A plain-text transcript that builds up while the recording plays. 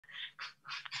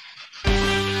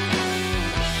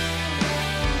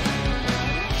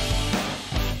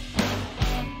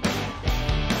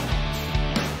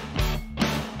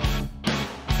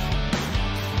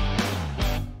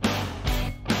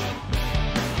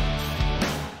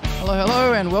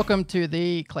Hello, and welcome to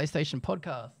the CLAYSTATIon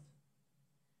Podcast,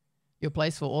 your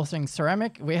place for all things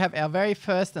ceramic. We have our very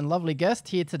first and lovely guest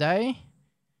here today,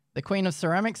 the Queen of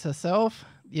Ceramics herself,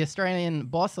 the Australian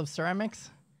boss of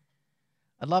ceramics.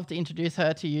 I'd love to introduce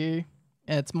her to you.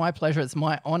 It's my pleasure, it's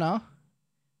my honour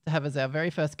to have as our very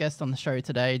first guest on the show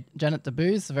today, Janet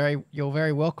DeBoos. You're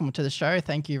very welcome to the show.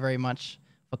 Thank you very much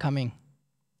for coming.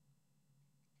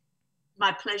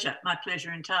 My pleasure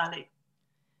entirely.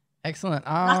 Excellent.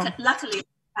 Luckily,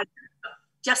 I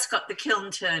just got the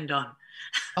kiln turned on.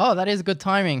 Oh, that is good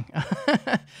timing.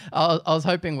 I was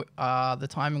hoping the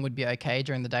timing would be okay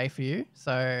during the day for you.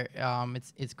 So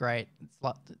it's great.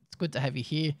 It's good to have you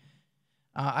here.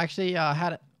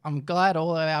 I'm glad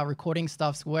all of our recording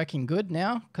stuff's working good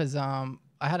now, because I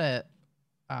had a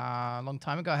long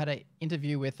time ago, I had an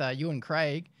interview with you and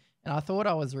Craig, and I thought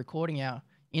I was recording our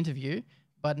interview,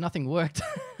 but nothing worked.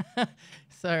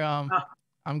 So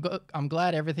I'm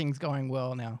glad everything's going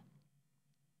well now.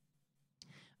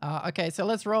 Okay, so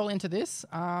let's roll into this.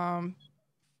 I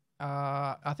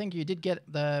think you did get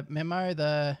the memo,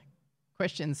 the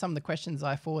questions, some of the questions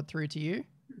I forward through to you.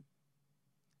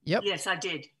 Yep. Yes, I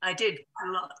did a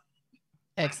lot.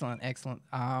 Excellent.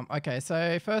 Okay,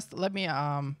 so first let me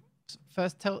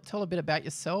tell a bit about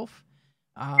yourself.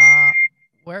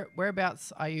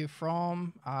 Whereabouts are you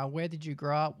from? Where did you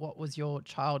grow up? What was your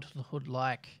childhood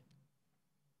like?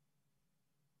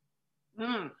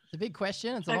 It's a big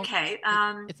question. It's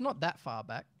it's not that far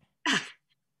back.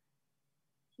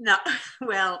 No,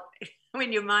 well,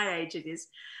 when you're my age, it is.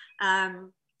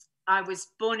 I was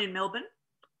born in Melbourne.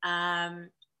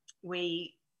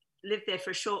 We lived there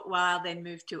for a short while, then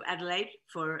moved to Adelaide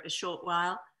for a short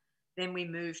while. Then we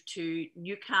moved to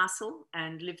Newcastle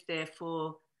and lived there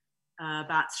for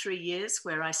about 3 years,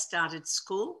 where I started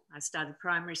school. I started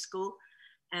primary school,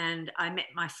 and I met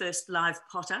my first live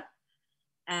potter.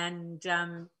 And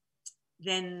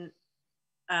then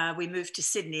we moved to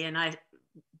Sydney, and I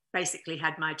basically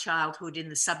had my childhood in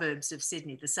the suburbs of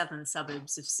Sydney, the southern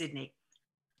suburbs of Sydney.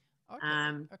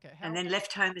 Okay. And then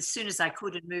left home as soon as I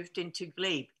could and moved into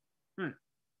Glebe.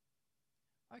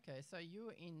 Okay, so you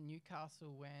were in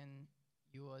Newcastle when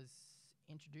you was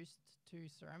introduced to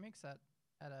ceramics at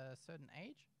a certain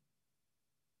age?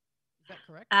 Is that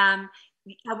correct? I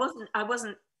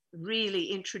wasn't really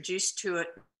introduced to it,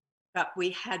 but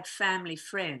we had family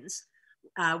friends,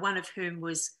 one of whom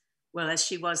was, well, as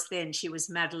she was then, she was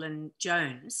Madeline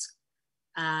Jones.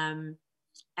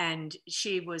 And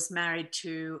she was married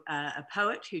to a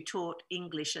poet who taught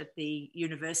English at the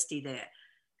university there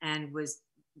and was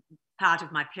part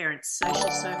of my parents'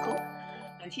 social circle.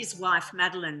 And his wife,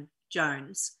 Madeline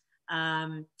Jones,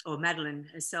 or Madeline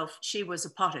herself, she was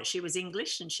a potter. She was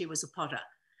English and she was a potter.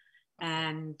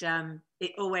 And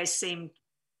it always seemed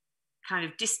kind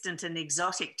of distant and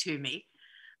exotic to me.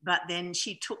 But then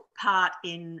she took part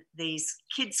in these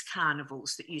kids'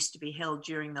 carnivals that used to be held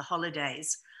during the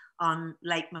holidays on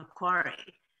Lake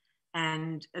Macquarie.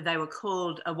 And they were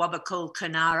called a Wabakal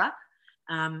Kanara.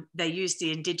 They used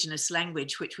the Indigenous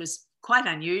language, which was quite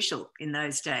unusual in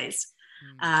those days.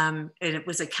 And it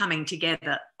was a coming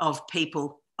together of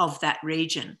people of that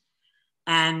region.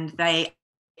 And they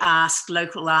asked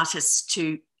local artists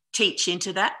to teach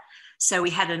into that. So we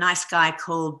had a nice guy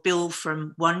called Bill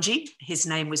from Wangi. His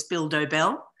name was Bill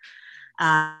Dobell.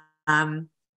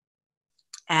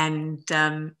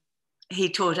 He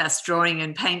taught us drawing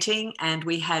and painting, and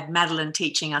we had Madeline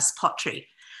teaching us pottery.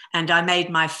 And I made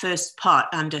my first pot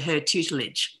under her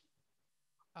tutelage.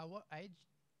 What age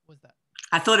was that?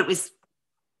 I thought it was...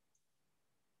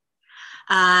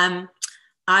 I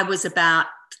was about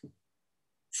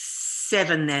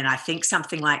 7 then, I think,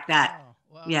 something like that. Oh,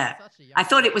 wow, yeah. I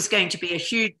thought it was going to be a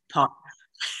huge pot.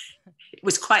 It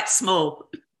was quite small.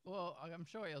 Well, I'm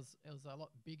sure it was a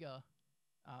lot bigger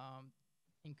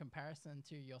in comparison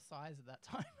to your size at that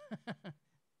time.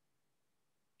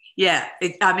 Yeah,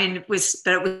 it was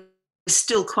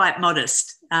still quite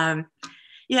modest.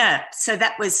 Yeah, so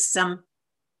that was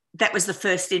the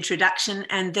first introduction,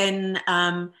 and then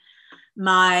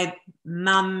my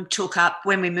mum took up,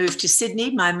 when we moved to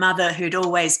Sydney, my mother, who'd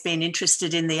always been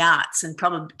interested in the arts and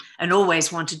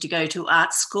always wanted to go to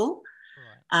art school,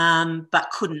 right. But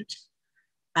couldn't.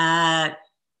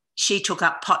 She took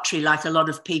up pottery like a lot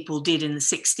of people did in the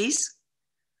 60s.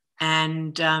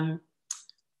 And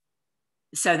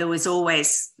so there was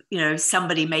always,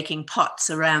 somebody making pots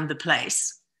around the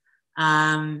place.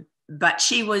 but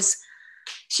she was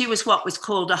what was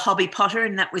called a hobby potter,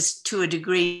 and that was to a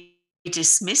degree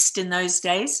dismissed in those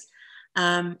days.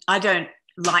 I don't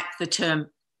like the term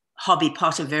hobby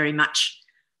potter very much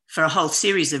for a whole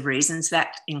series of reasons.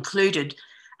 That included,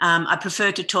 I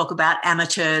prefer to talk about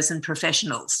amateurs and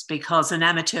professionals, because an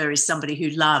amateur is somebody who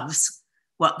loves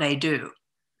what they do.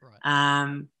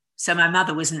 Right. So my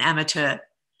mother was an amateur,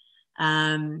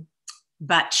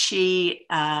 but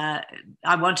I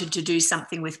wanted to do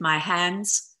something with my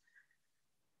hands.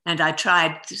 And I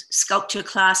tried sculpture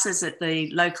classes at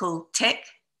the local tech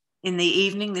in the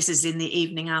evening. This is in the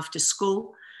evening after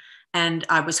school. And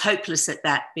I was hopeless at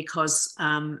that, because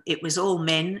it was all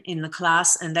men in the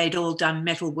class, and they'd all done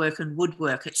metalwork and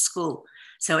woodwork at school.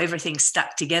 So everything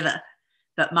stuck together,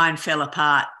 but mine fell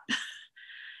apart.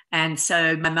 And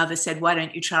so my mother said, why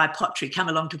don't you try pottery? Come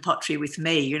along to pottery with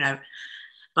me. You know,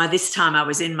 by this time I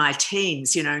was in my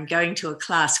teens, you know, and going to a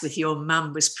class with your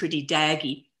mum was pretty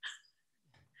daggy.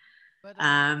 But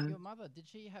your mother, did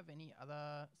she have any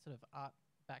other sort of art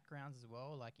backgrounds as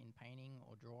well, like in painting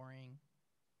or drawing?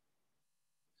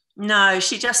 No,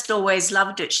 she just always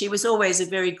loved it. She was always a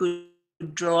very good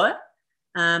drawer,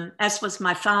 as was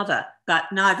my father,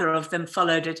 but neither of them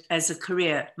followed it as a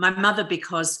career. My mother,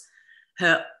 because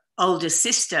her older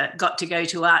sister got to go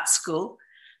to art school,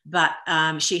 but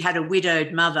she had a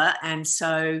widowed mother, and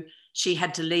so she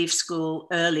had to leave school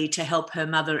early to help her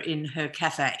mother in her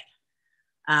cafe.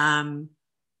 In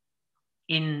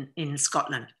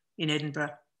Scotland, in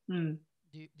Edinburgh. Do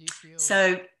you feel...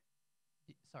 So...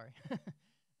 Sorry.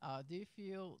 Do you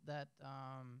feel that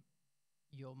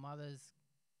your mother's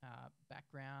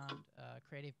background,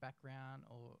 creative background,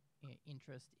 or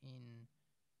interest in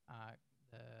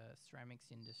the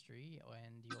ceramics industry,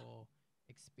 and your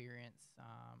experience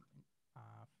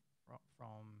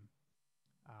from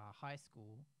high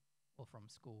school or from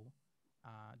school,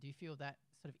 do you feel that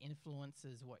sort of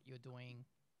influences what you're doing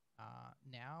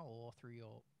now, or through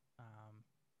your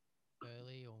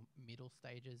early or middle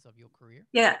stages of your career?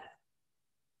 Yeah.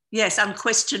 Yes,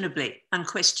 unquestionably.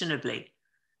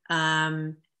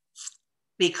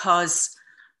 Because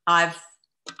I've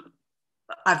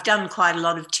done quite a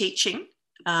lot of teaching,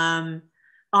 on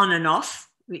and off,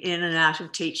 in and out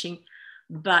of teaching,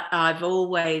 but I've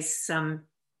always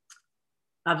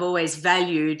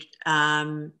valued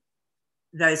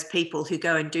those people who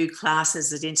go and do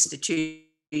classes at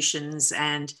institutions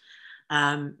and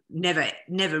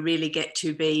never really get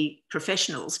to be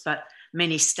professionals, but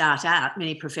many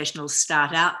professionals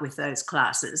start out with those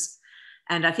classes,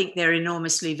 and I think they're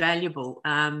enormously valuable.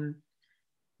 So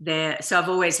I've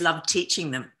always loved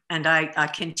teaching them, and I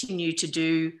continue to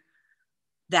do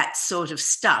that sort of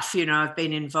stuff. You know, I've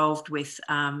been involved with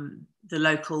the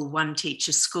local one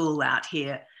teacher school out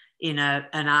here in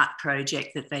an art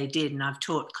project that they did, and I've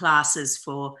taught classes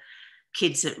for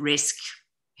kids at risk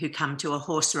who come to a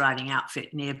horse riding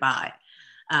outfit nearby.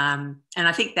 And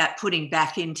I think that putting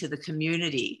back into the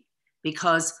community,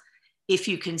 because if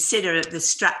you consider the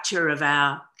structure of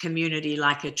our community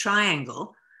like a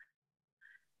triangle,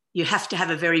 you have to have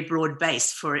a very broad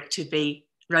base for it to be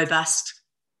robust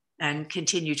and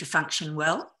continue to function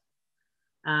well.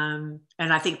 And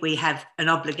I think we have an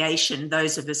obligation,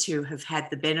 those of us who have had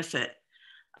the benefit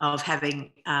of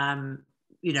having,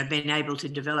 been able to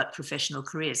develop professional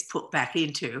careers, put back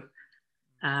into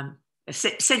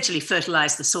essentially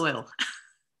fertilize the soil.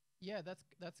 Yeah,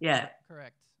 that's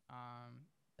correct.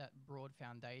 That broad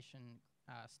foundation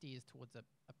steers towards a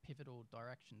pivotal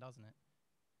direction, doesn't it?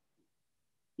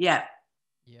 Yeah.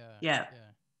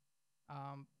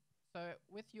 So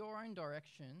with your own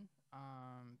direction,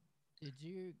 did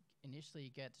you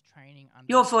initially get training under...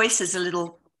 Your voice is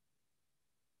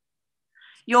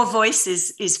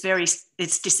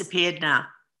it's disappeared now.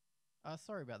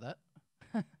 Sorry about that.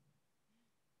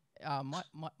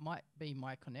 Might be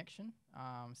my connection.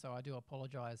 So I do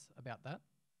apologize about that.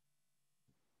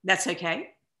 That's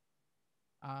okay.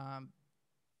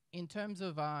 In terms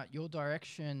of your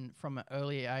direction from an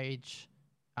early age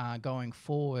going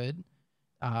forward,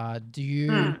 did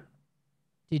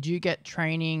you get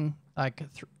training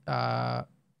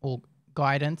or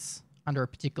guidance under a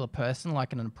particular person,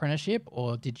 like an apprenticeship,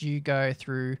 or did you go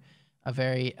through a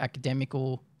very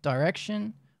academical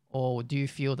direction, or do you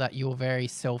feel that you're very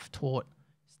self-taught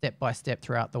step by step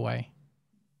throughout the way?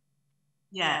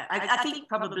 Yeah, I think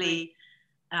probably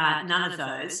none of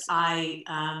those. I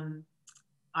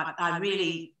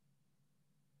really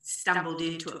stumbled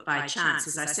into it by chance.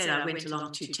 As I said, I went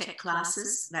along to tech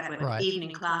classes that were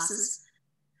evening classes,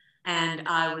 and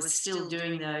I was still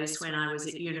doing those when I was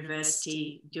at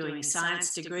university doing a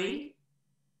science degree.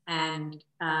 And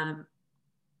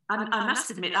I must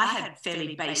admit, I had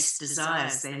fairly base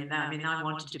desires then. I mean, I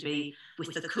wanted to be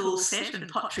with the cool set, and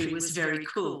pottery was very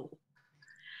cool.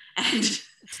 And it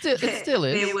still is. It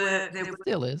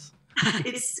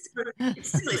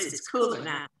still is. It's cooler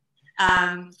now.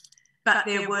 But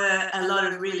there were a lot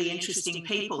of really interesting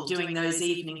people doing those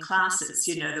evening classes.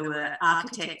 You know, there were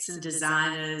architects and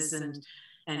designers and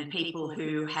people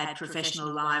who had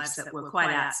professional lives that were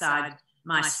quite outside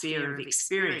my sphere of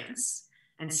experience,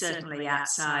 and certainly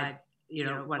outside, you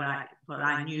know, what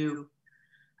I knew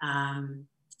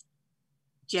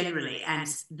generally. And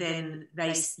then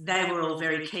they were all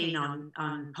very keen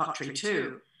on pottery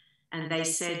too, and they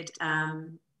said,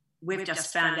 we've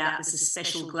just found out there's a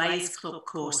special glaze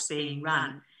course being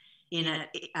run in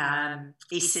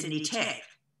East Sydney Tech.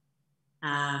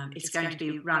 It's going to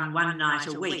be run one night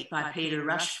a week by Peter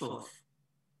Rushforth.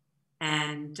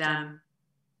 And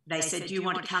they said, do you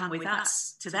want to come with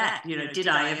us to that? You know, did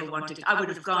I ever want to? I would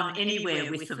have gone anywhere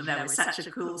with them. They were such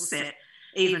a cool set,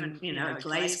 even, you know, a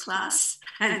glaze class.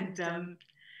 And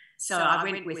so I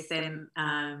went with them,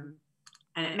 and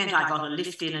it meant I got a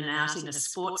lift in and out in a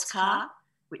sports car,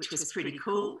 which was pretty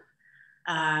cool,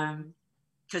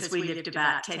 because we lived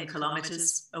about 10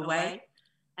 kilometres away.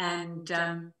 And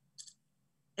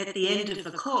at the end of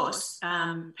the course,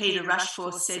 Peter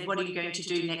Rushforth said, what are you going to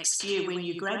do next year when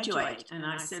you graduate? And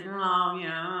I said, oh, you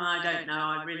know, I don't know.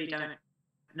 I really don't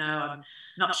know. I'm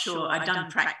not sure. I'd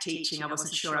done prac teaching. I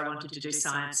wasn't sure I wanted to do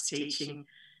science teaching.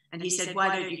 And he said,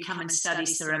 why don't you come and study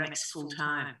ceramics full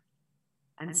time?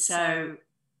 And so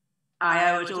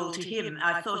I owe it all to him.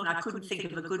 I thought I couldn't think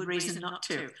of a good reason not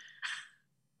to.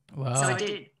 Wow. So I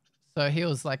did. So he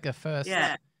was like a first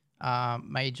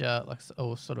major, like,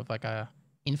 or sort of like a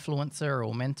influencer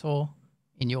or mentor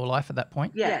in your life at that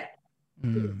point? Yeah.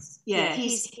 Yeah,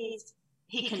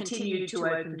 he continued to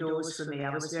open doors for me.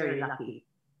 I was very lucky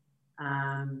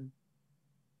in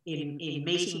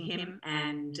meeting him,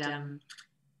 and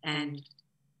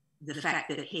the fact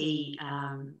that he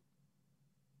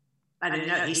I don't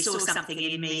know, he saw something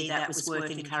in me that was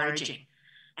worth encouraging.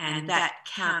 And that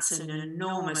counts an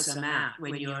enormous amount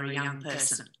when you're a young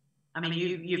person. I mean,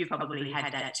 you've probably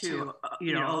had that too,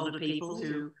 you know, older people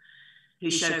who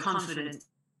show confidence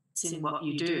in what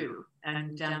you do.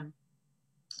 And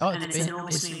it's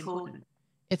enormously important.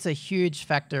 It's a huge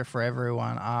factor for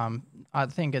everyone. I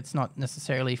think it's not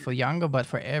necessarily for younger, but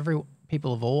for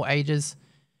people of all ages,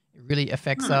 it really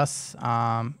affects us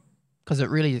because it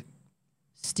really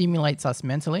stimulates us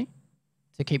mentally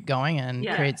to keep going and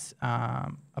creates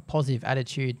a positive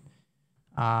attitude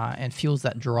and fuels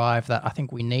that drive that I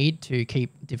think we need to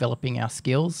keep developing our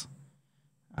skills.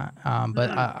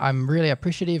 But I'm really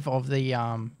appreciative of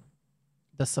the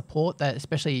support that,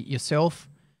 especially yourself,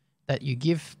 that you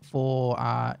give for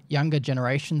younger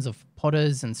generations of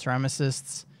potters and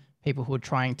ceramicists, people who are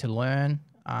trying to learn,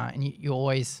 and you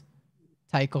always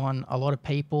take on a lot of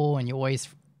people and you always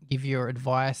give your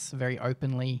advice very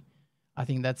openly. I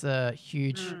think that's a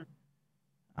huge,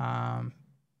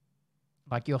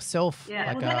 like yourself,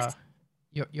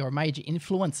 you're a major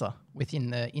influencer within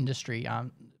the industry,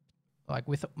 like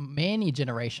with many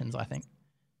generations, I think.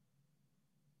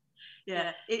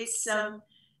 Yeah, it's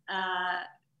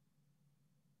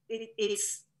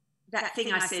that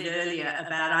thing I said earlier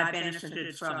about I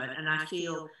benefited from it, and I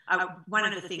feel one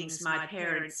of the things my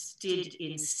parents did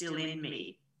instill in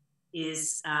me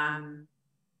is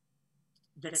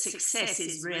that success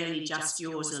is rarely just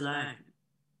yours alone.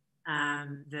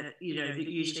 That, you know, that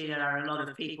usually there are a lot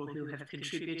of people who have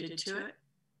contributed to it.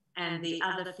 And the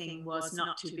other thing was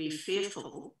not to be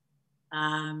fearful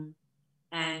and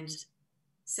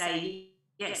say,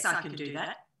 yes, I can do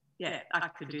that. Yeah, I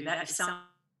could do that. If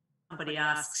somebody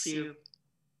asks you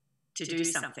to do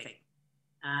something,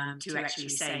 to actually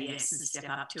say yes and step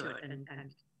up to it. And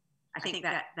I think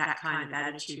that kind of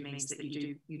attitude means that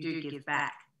you do give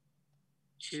back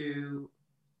to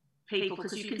people,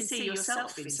 because you can see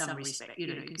yourself in some respect. You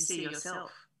know, you can see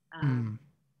yourself.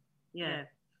 Yeah.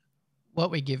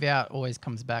 What we give out always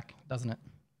comes back, doesn't it?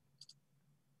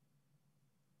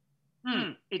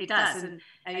 It does. And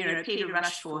you know, Peter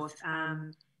Rushforth,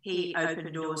 he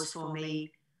opened doors for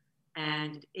me.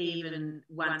 And even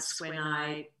once when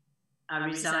I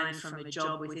resigned from a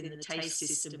job within the TAFE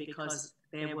system because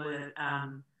there was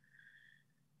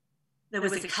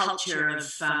a culture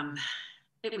of,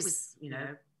 it was, you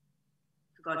know,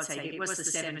 for God's sake, it was the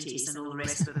 70s and all the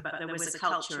rest of it, but there was a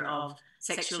culture of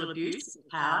sexual abuse and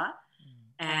power.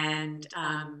 And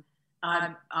I'm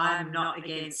not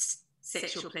against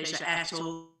sexual pleasure at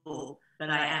all,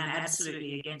 but I am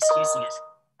absolutely against using it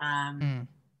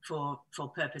for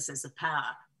purposes of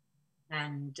power.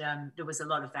 And there was a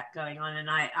lot of that going on, and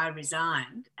I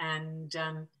resigned, and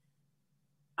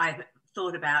I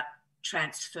thought about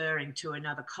transferring to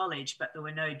another college, but there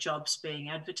were no jobs being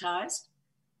advertised.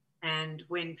 And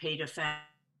when Peter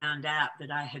found out that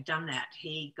I had done that,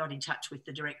 he got in touch with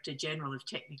the Director General of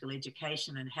Technical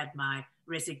Education and had my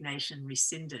resignation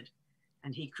rescinded.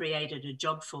 And he created a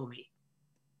job for me,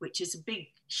 which is a big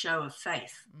show of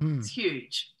faith. It's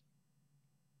huge.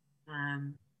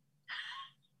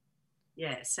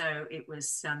 Yeah, so it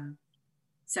was,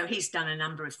 so he's done a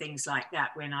number of things like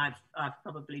that when I've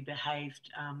probably behaved,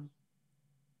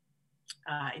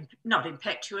 not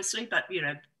impetuously, but, you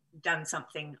know, done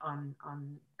something on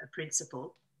a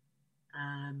principle.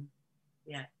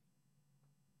 Yeah.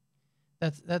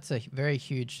 That's a very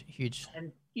huge,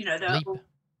 and, you know, leap.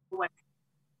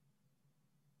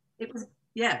 It was,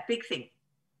 yeah, big thing.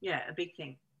 Yeah, a big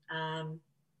thing.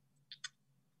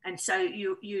 And so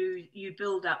you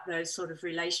build up those sort of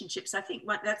relationships. I think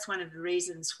that's one of the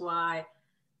reasons why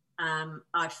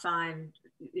I find,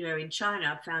 you know, in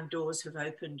China, I found doors have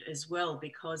opened as well,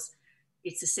 because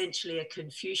it's essentially a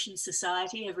Confucian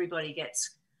society. Everybody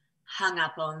gets hung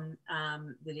up on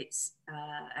that it's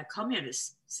a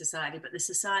communist society, but the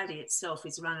society itself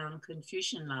is run on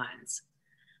Confucian lines,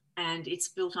 and it's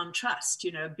built on trust.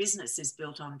 You know, business is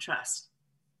built on trust,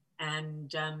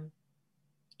 and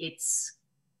it's,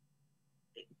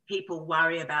 people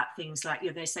worry about things like, you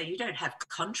know, they say, you don't have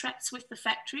contracts with the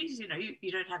factories, you know,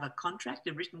 you don't have a contract,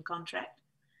 a written contract.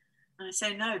 And I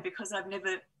say, no, because I've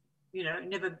never, you know,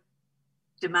 never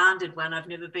demanded one. I've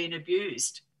never been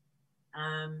abused.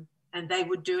 And they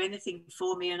would do anything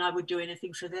for me, and I would do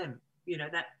anything for them. You know,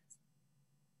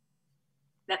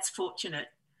 that's fortunate,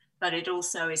 but it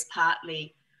also is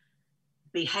partly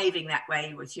behaving that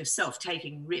way with yourself,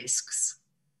 taking risks,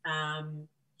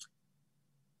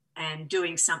 and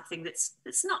doing something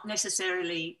that's not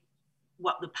necessarily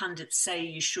what the pundits say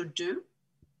you should do.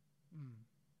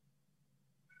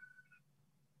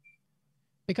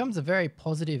 Becomes a very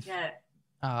positive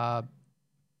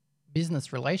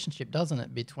business relationship, doesn't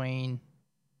it, between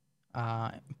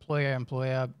employer,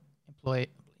 employee.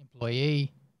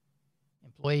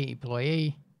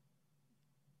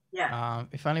 Yeah.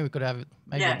 If only we could have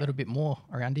maybe a little bit more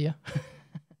around here.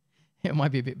 It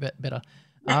might be a bit better.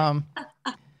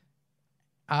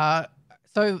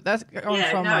 So that's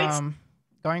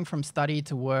going from study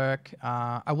to work.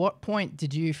 At what point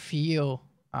did you feel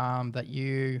that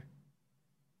you,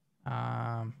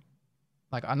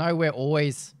 like, I know we're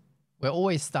always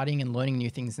studying and learning new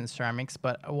things in ceramics,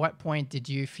 but at what point did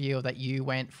you feel that you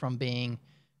went from being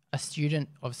a student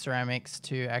of ceramics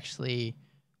to actually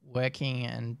working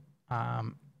and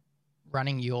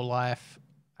running your life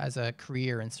as a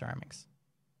career in ceramics?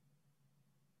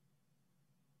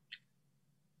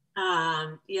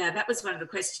 Yeah, that was one of the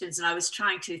questions, and I was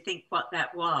trying to think what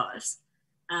that was.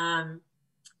 I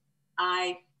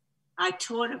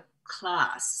taught a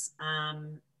class,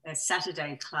 a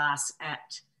Saturday class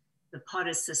at the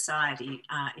Potters Society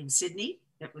in Sydney.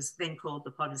 It was then called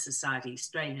the Potters Society,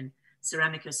 Australian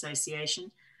Ceramic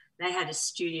Association. They had a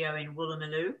studio in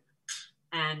Woolloomooloo,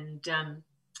 and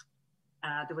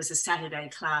there was a Saturday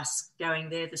class going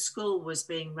there. The school was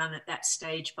being run at that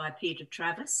stage by Peter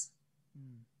Travis.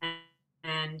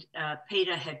 And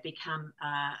Peter had become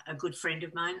a good friend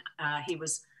of mine. He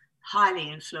was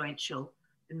highly influential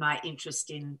in my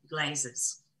interest in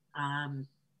glazes.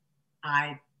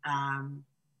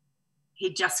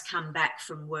 He'd just come back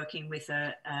from working with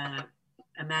a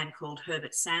man called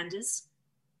Herbert Sanders,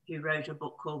 who wrote a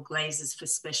book called Glazes for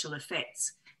Special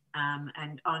Effects.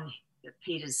 And on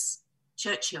Peter's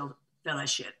Churchill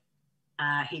Fellowship,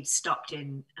 he'd stopped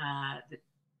in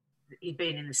he'd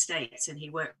been in the States, and he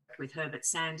worked with Herbert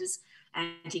Sanders,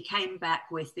 and he came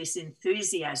back with this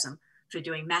enthusiasm for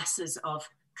doing masses of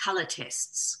colour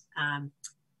tests and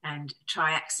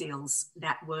triaxials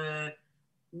that were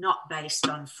not based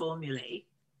on formulae,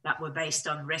 but were based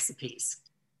on recipes.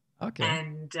 Okay.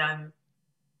 And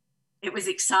it was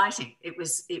exciting. It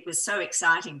was so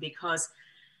exciting because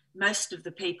most of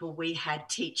the people we had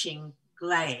teaching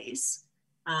glaze,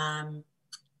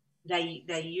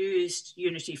 they used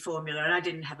Unity formula, and I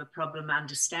didn't have a problem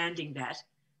understanding that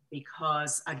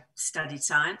because I studied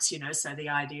science, you know, so the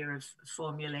idea of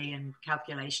formulae and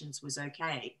calculations was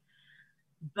okay.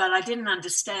 But I didn't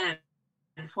understand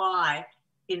why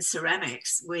in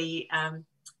ceramics we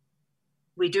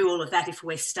do all of that if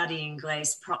we're studying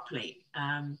glaze properly.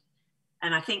 And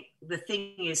I think the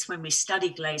thing is, when we study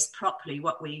glaze properly,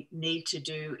 what we need to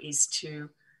do is to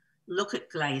look at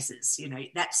glazes. You know,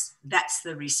 that's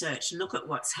the research. Look at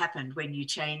what's happened when you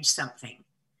change something.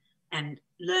 and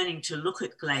learning to look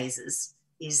at glazes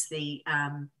is the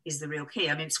real key.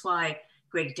 I mean, it's why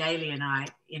Greg Daly and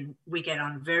we get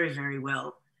on very, very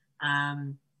well.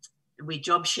 We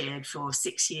job shared for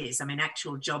 6 years. I mean,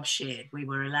 actual job shared. We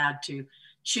were allowed to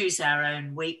choose our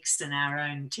own weeks and our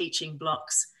own teaching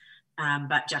blocks,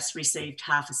 but just received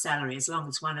half a salary as long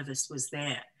as one of us was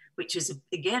there, which is,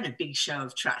 again, a big show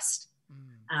of trust.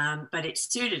 But it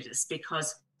suited us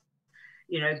because,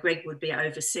 you know, Greg would be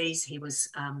overseas. He was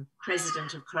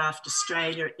president of Craft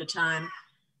Australia at the time.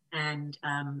 And,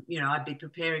 you know, I'd be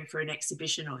preparing for an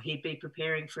exhibition or he'd be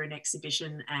preparing for an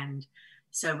exhibition. And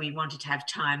so we wanted to have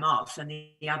time off, and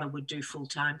the other would do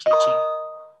full-time teaching.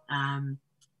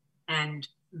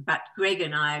 But Greg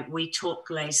and I, we taught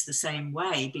glaze the same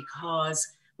way because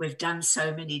we've done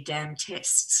so many damn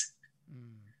tests.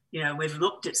 You know, we've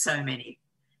looked at so many.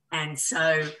 And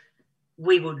so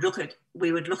we would look at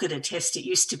a test. It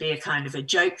used to be a kind of a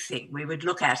joke thing. We would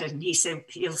look at it and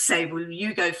he'll say, will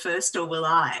you go first or will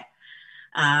I?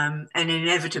 And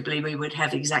inevitably we would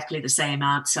have exactly the same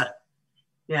answer.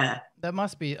 Yeah. That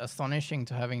must be astonishing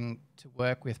to having to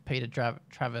work with Peter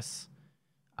Travis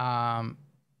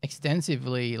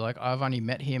extensively. Like, I've only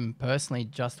met him personally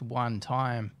just one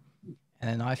time,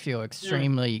 and I feel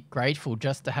extremely grateful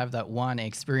just to have that one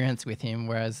experience with him.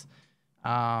 Whereas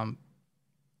the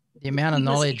amount of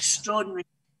knowledge, extraordinary.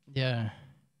 Yeah.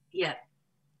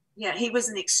 He was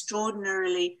an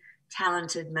extraordinarily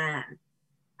talented man,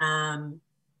 and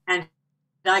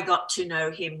I got to know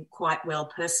him quite well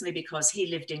personally because he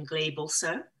lived in Glebe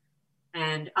also,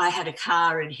 and I had a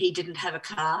car and he didn't have a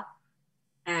car,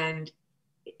 and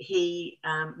we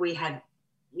had,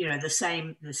 you know, the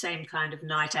same kind of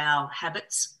night owl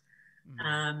habits.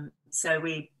 So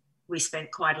we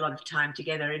spent quite a lot of time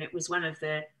together, and it was one of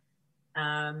the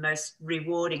most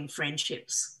rewarding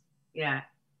friendships. Yeah,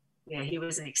 he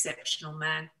was an exceptional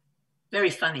man.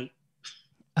 Very funny.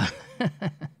 Very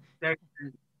funny.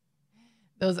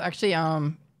 There was actually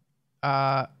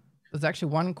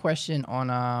one question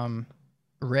on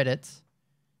Reddit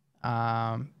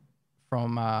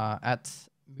from at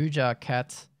Muja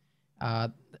Cat.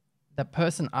 That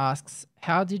person asks,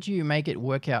 how did you make it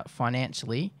work out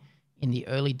financially in the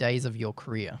early days of your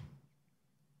career?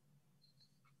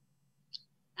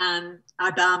 I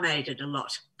barmaided a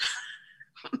lot.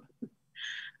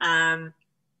 I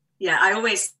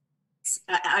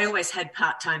always had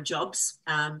part-time jobs,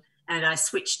 and I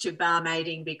switched to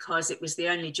barmaiding because it was the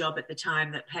only job at the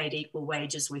time that paid equal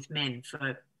wages with men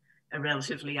for a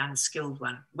relatively unskilled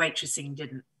one. Waitressing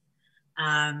didn't.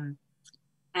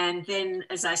 And then,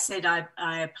 as I said,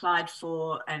 I applied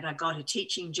for and I got a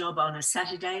teaching job on a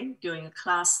Saturday doing a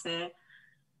class there.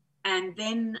 And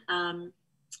then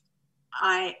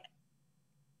I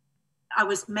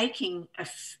was making a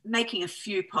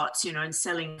few pots, you know, and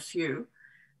selling a few,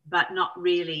 but not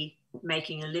really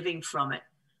making a living from it.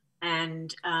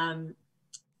 And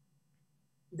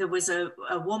there was a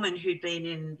woman who'd been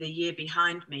in the year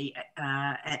behind me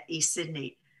at East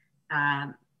Sydney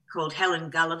called Helen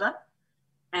Gulliver.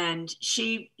 And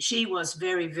she was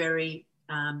very, very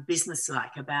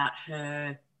businesslike about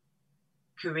her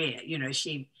career. You know,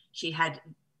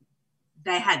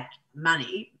 they had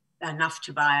money enough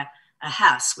to buy a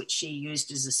house, which she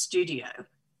used as a studio,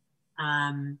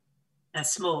 a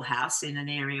small house in an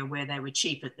area where they were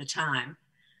cheap at the time.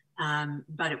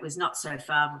 But it was not so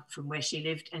far from where she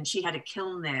lived. And she had a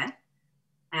kiln there,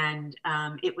 and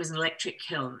it was an electric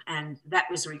kiln. And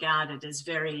that was regarded as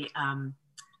very,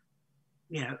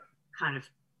 you know, kind of,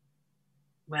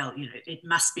 well, you know, it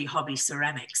must be hobby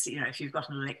ceramics, you know, if you've got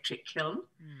an electric kiln.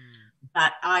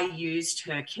 But I used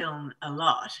her kiln a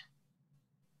lot.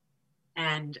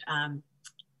 And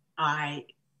I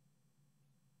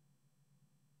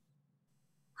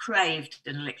craved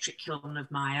an electric kiln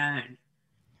of my own.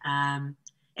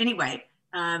 Anyway,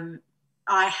 I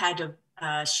had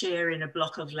a share in a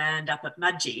block of land up at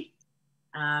Mudgee,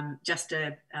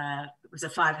 it was a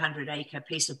 500-acre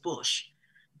piece of bush,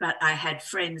 but I had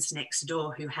friends next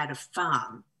door who had a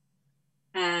farm,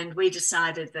 and we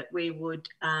decided that we would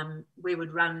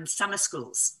run summer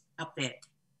schools up there.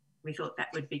 We thought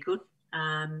that would be good.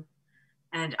 And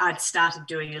I'd started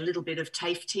doing a little bit of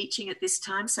TAFE teaching at this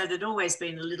time, so there'd always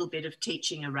been a little bit of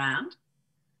teaching around.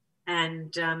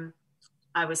 And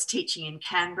I was teaching in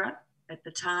Canberra at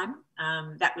the time.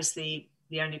 That was the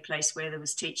only place where there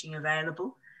was teaching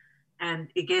available. And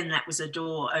again, that was a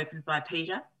door opened by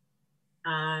Peter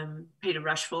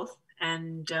Rushforth.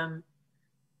 And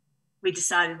we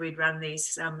decided we'd run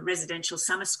these residential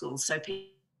summer schools. So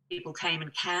people came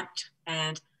and camped,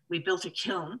 and we built a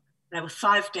kiln. They were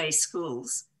 5-day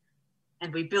schools,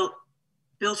 and we built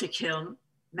a kiln,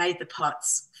 made the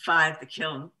pots, fired the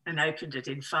kiln, and opened it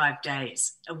in 5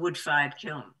 days, a wood-fired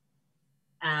kiln.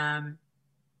 And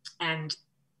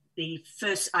the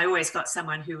first, I always got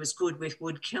someone who was good with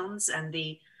wood kilns, and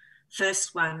the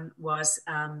first one was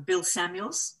Bill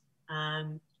Samuels,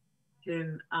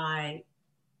 whom I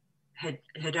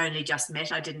had only just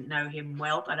met. I didn't know him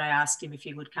well, but I asked him if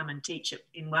he would come and teach it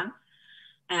in one.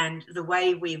 And the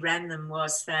way we ran them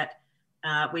was that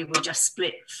we would just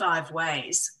split 5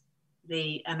 ways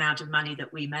the amount of money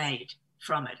that we made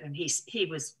from it. And he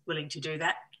was willing to do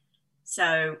that.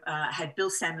 So I had Bill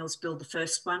Samuels build the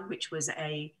first one, which was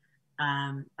a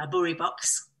burry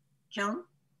box kiln.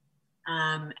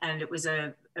 And it was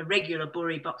a regular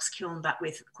burry box kiln, but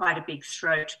with quite a big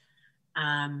throat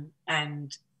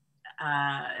and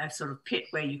a sort of pit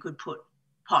where you could put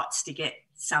pots to get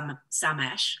some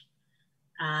ash.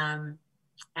 And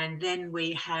then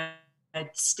we had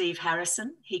Steve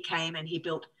Harrison. He came and he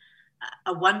built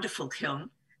a wonderful kiln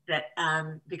that,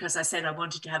 because I said I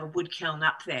wanted to have a wood kiln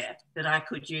up there that I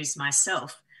could use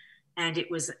myself. And it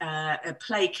was a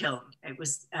play kiln. It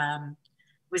was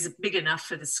big enough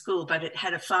for the school, but it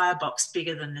had a firebox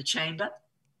bigger than the chamber.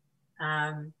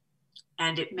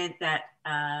 And it meant that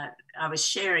I was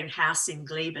sharing house in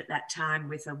Glebe at that time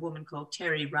with a woman called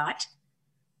Terry Wright,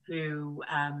 who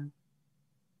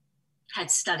had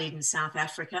studied in South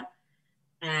Africa.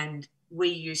 And we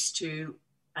used to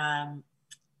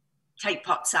take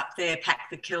pots up there, pack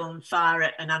the kiln, fire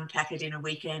it, and unpack it in a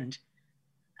weekend.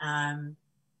 And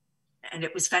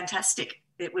it was fantastic.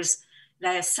 They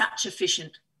are such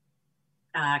efficient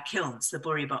kilns, the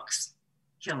burry box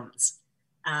kilns,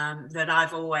 that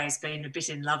I've always been a bit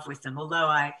in love with them,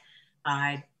 although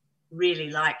I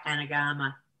really like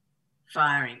Anagama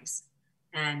firings.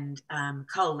 And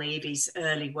Cole Levy's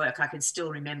early work, I can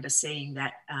still remember seeing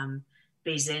that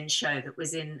BZN show that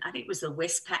was in, I think it was the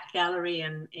Westpac Gallery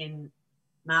in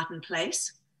Martin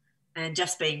Place, and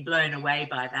just being blown away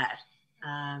by that.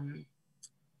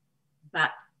 But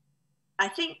I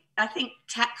think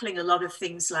tackling a lot of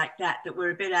things like that were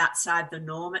a bit outside the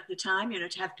norm at the time,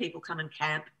 to have people come and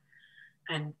camp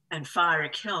and fire a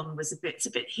kiln was it's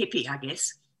a bit hippie, I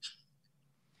guess.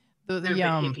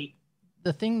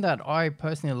 The thing that I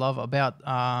personally love about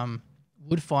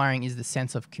wood firing is the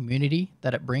sense of community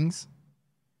that it brings.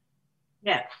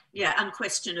 Yeah,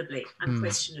 unquestionably,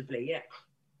 yeah.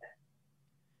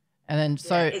 And then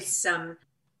so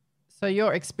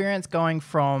your experience going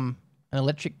from an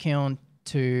electric kiln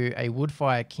to a wood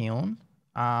fire kiln,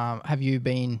 were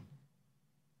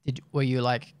you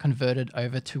like converted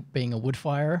over to being a wood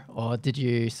firer, or did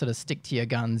you sort of stick to your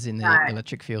guns in the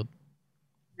electric field?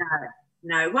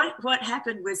 No. What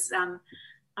happened was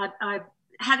I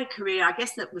had a career, I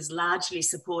guess, that was largely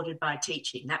supported by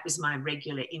teaching. That was my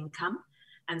regular income.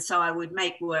 And so I would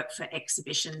make work for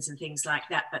exhibitions and things like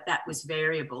that, but that was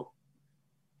variable.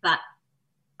 But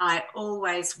I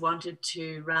always wanted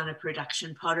to run a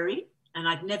production pottery, and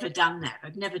I'd never done that.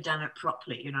 I'd never done it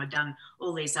properly. I'd done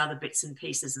all these other bits and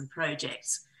pieces and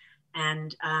projects.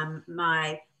 And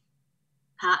my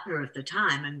partner at the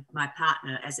time, and my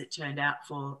partner, as it turned out,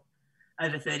 for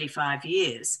over 35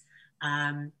 years,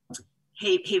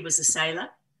 he was a sailor,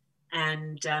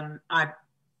 and I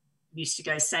used to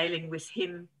go sailing with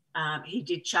him. He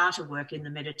did charter work in the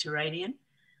Mediterranean,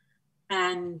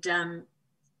 and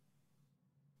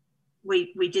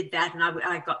we did that, and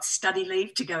I got study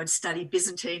leave to go and study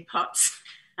Byzantine pots,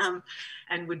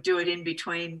 and would do it in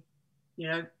between,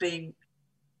 being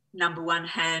number one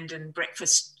hand and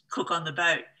breakfast cook on the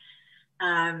boat.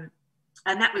 And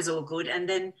that was all good. And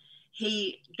then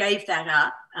he gave that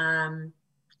up,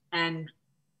 and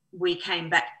we came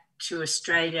back to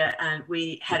Australia, and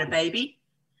we had a baby,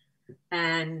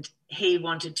 and he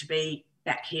wanted to be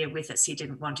back here with us. He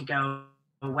didn't want to go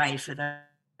away for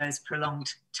those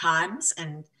prolonged times,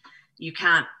 and you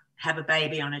can't have a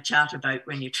baby on a charter boat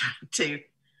when you're trying to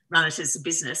run it as a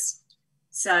business.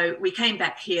 So we came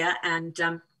back here, and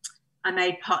I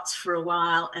made pots for a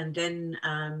while, and then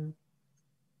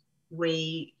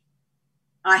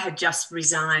I had just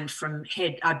resigned from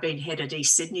I'd been head at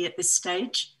East Sydney at this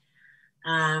stage,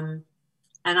 and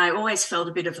I always felt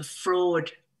a bit of a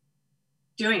fraud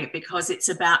doing it, because it's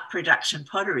about production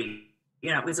pottery.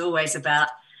 It was always about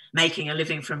making a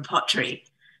living from pottery,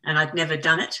 and I'd never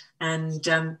done it. And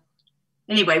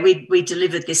anyway, we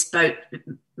delivered this boat.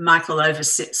 Michael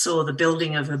oversaw the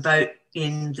building of a boat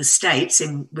in the States,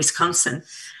 in Wisconsin,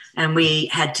 and we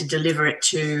had to deliver it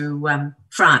to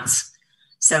France.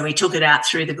 So we took it out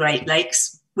through the Great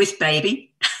Lakes with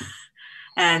baby,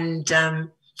 and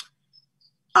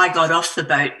I got off the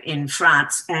boat in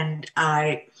France, and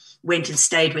I went and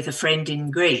stayed with a friend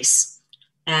in Greece.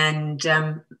 And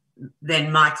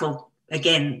then Michael,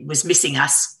 again, was missing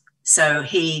us. So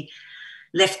he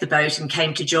left the boat and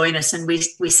came to join us. And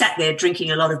we sat there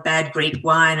drinking a lot of bad Greek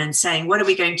wine and saying, what are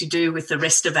we going to do with the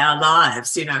rest of our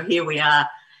lives? You know, here we are.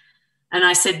 And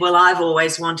I said, well, I've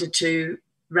always wanted to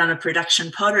run a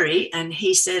production pottery. And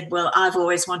he said, well, I've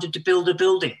always wanted to build a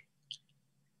building.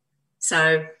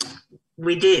 So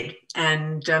we did.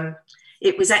 And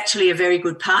it was actually a very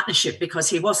good partnership because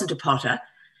he wasn't a potter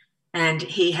and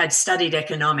he had studied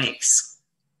economics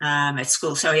at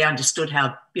school. So he understood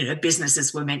how, you know,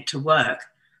 businesses were meant to work.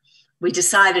 We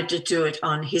decided to do it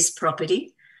on his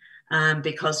property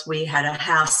because we had a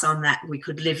house on that. We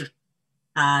could live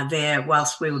there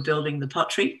whilst we were building the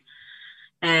pottery.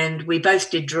 And we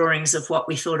both did drawings of what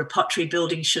we thought a pottery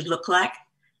building should look like.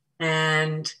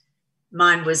 And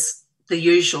mine was the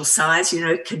usual size, you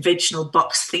know, conventional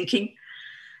box thinking.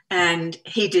 And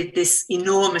he did this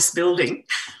enormous building.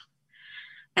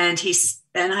 And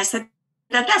I said,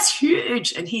 that's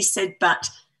huge. And he said, but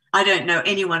I don't know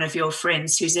any one of your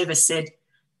friends who's ever said,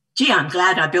 gee, I'm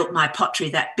glad I built my pottery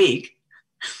that big.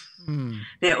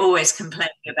 They're always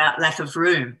complaining about lack of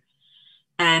room.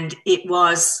 And it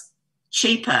was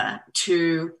cheaper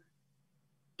to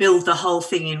build the whole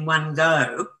thing in one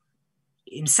go,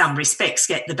 in some respects,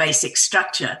 get the basic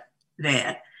structure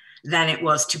there, than it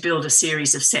was to build a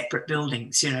series of separate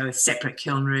buildings, you know, a separate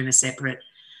kiln room, a separate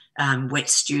wet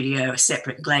studio, a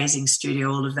separate glazing studio,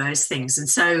 all of those things. And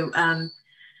so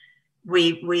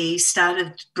we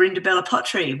started Brindabella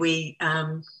Pottery. We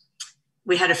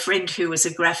had a friend who was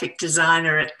a graphic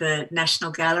designer at the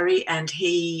National Gallery, and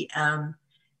he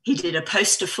did a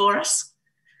poster for us,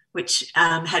 which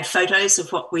had photos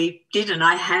of what we did, and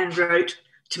I hand wrote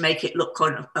to make it look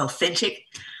kind of authentic,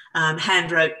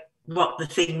 hand wrote what the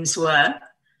things were,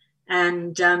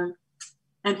 and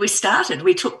we started.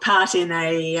 We took part in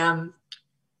a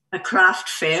craft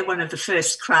fair, one of the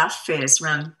first craft fairs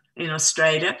run in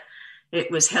Australia.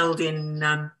 It was held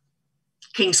in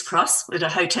King's Cross, at a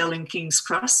hotel in King's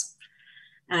Cross,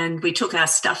 and we took our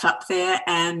stuff up there,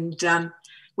 and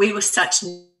we were such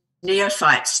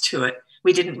neophytes to it.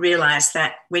 We didn't realise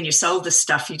that when you sold the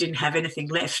stuff, you didn't have anything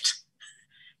left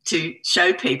to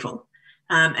show people,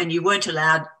 and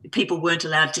people weren't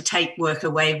allowed to take work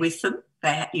away with them.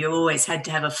 You always had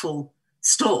to have a full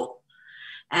store.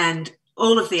 And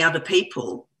all of the other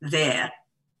people there,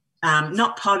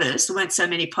 not potters, there weren't so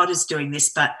many potters doing this,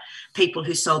 but people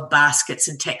who sold baskets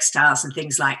and textiles and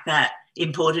things like that,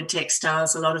 imported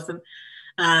textiles, a lot of them,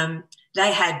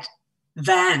 they had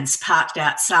vans parked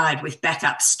outside with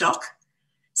backup stock.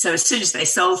 So as soon as they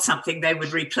sold something, they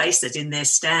would replace it in their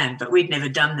stand, but we'd never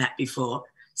done that before.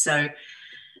 So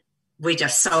we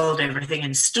just sold everything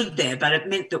and stood there, but it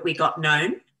meant that we got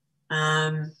known,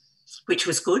 which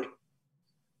was good.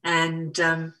 And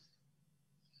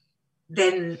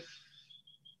then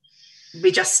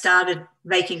we just started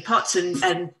making pots,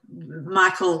 and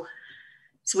Michael,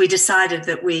 so we decided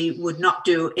that we would not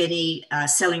do any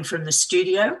selling from the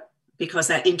studio because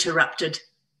that interrupted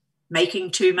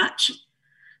making too much,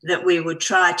 that we would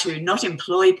try to not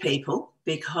employ people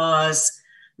because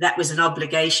that was an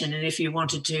obligation. And if you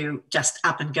wanted to just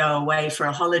up and go away for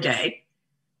a holiday,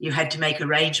 you had to make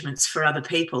arrangements for other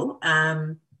people.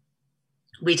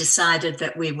 We decided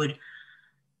that we would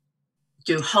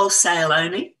do wholesale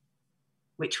only,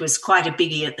 which was quite a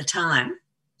biggie at the time.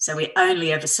 So we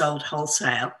only ever sold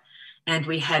wholesale, and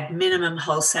we had minimum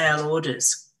wholesale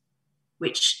orders,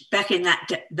 which back in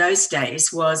those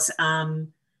days was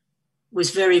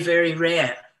very, very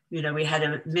rare. You know, we had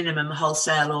a minimum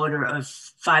wholesale order of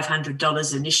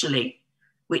 $500 initially,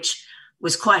 which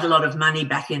was quite a lot of money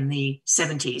back in the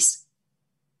 70s.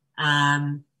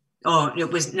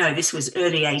 This was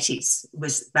early 80s, it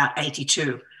was about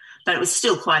 82, but it was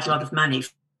still quite a lot of money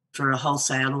for a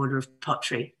wholesale order of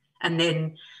pottery. And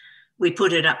then we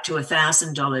put it up to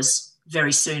 $1,000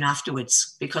 very soon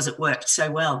afterwards because it worked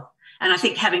so well. And I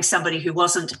think having somebody who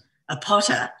wasn't a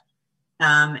potter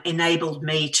enabled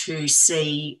me to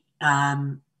see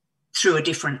through a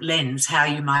different lens how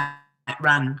you might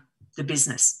run the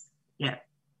business. Yeah.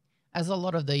 As a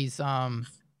lot of these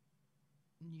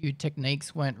new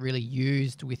techniques weren't really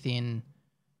used within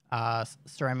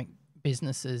ceramic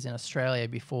businesses in Australia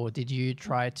before, did you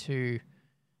try to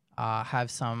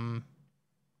have some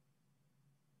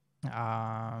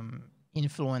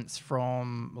influence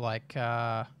from like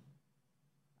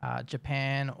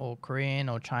Japan or Korean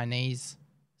or Chinese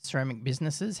ceramic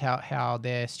businesses, how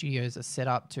their studios are set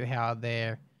up to how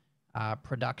their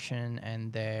production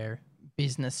and their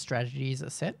business strategies are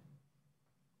set?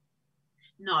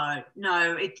 No,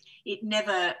 it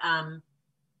never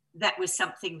that was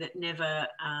something that never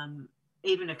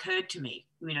even occurred to me,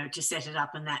 to set it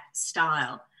up in that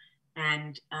style.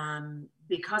 And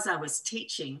because I was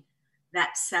teaching,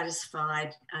 that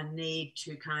satisfied a need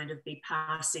to kind of be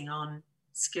passing on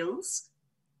skills.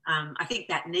 I think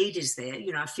that need is there,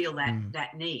 I feel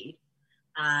that need.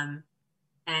 And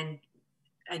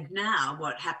now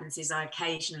what happens is I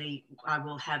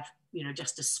will have,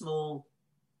 just a small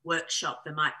workshop.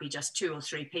 There might be just 2 or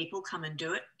 3 people come and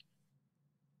do it.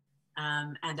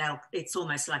 And it's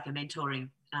almost like a mentoring,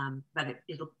 but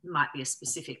it might be a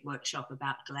specific workshop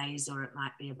about glaze, or it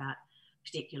might be about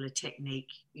particular technique,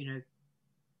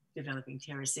 developing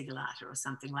terra sigillata or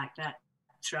something like that,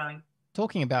 throwing.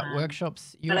 Talking about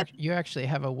workshops, you actually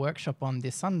have a workshop on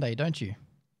this Sunday, don't you?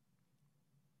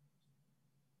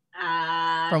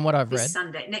 From what I've read.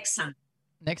 Next Sunday.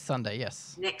 Next Sunday,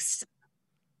 yes.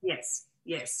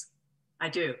 Yes, I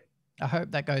do. I hope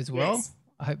that goes well. Yes.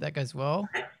 I hope that goes well.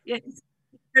 Yes,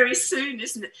 very soon,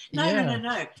 isn't it?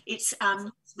 No. It's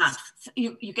next month.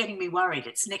 You're getting me worried.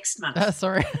 It's next month.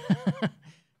 Sorry.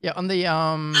 Yeah, on the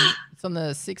it's on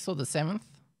the 6th or the 7th.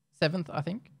 7th, I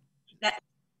think.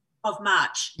 Of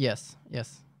March. Yes.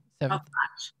 7th. Of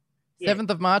March. Yeah.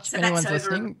 7th of March, So if anyone's that's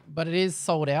over. listening, but it is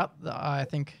sold out. I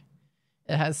think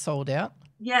it has sold out.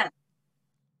 Yeah.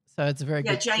 So it's very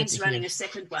good. Yeah, Jane's good to running hear. a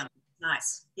second one.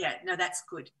 Nice. Yeah, no, that's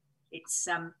good. It's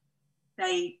I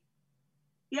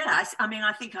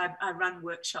think I run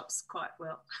workshops quite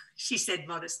well, she said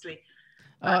modestly.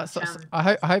 But, So I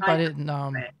hope I didn't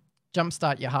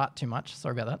jumpstart your heart too much.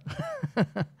 Sorry about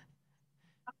that.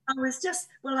 I was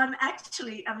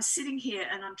I'm sitting here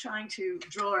and I'm trying to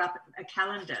draw up a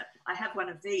calendar. I have one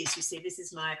of these, you see, this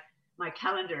is my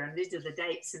calendar, and these are the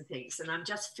dates and things. And I'm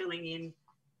just filling in,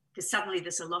 because suddenly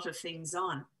there's a lot of things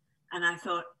on. And I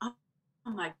thought, oh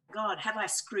my God, have I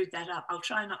screwed that up? I'll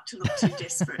try not to look too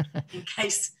desperate in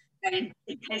case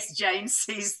Jane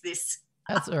sees this.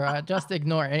 That's all right. Just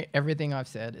ignore everything I've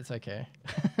said. It's okay.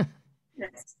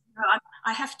 Yes. No,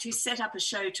 I have to set up a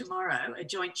show tomorrow, a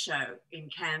joint show in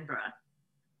Canberra,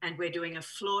 and we're doing a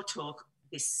floor talk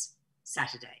this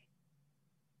Saturday.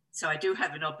 So I do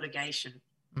have an obligation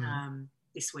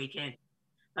this weekend,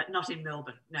 but not in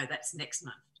Melbourne. No, that's next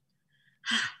month.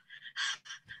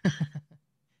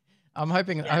 I'm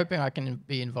hoping I can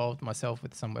be involved myself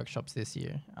with some workshops this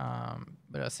year,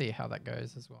 but I'll see how that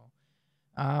goes as well.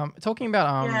 Talking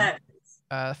about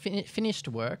finished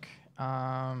work,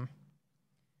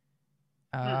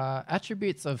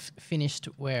 attributes of finished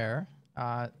ware.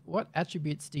 What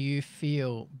attributes do you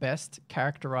feel best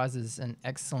characterizes an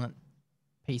excellent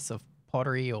piece of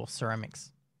pottery or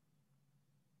ceramics?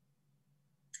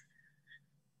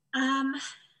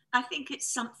 I think it's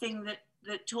something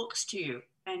that talks to you,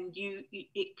 and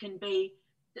it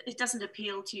doesn't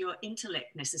appeal to your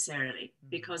intellect necessarily,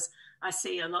 because I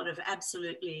see a lot of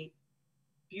absolutely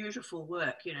beautiful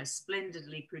work,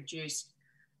 splendidly produced,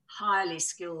 highly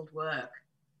skilled work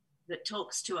that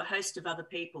talks to a host of other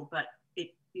people, but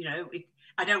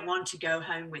I don't want to go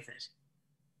home with it.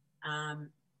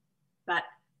 But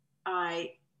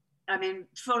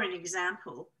for an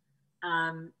example,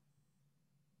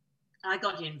 I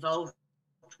got involved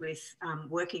with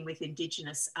working with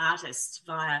Indigenous artists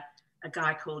via a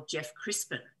guy called Jeff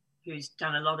Crispin, who's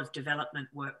done a lot of development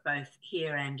work both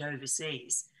here and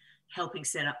overseas, helping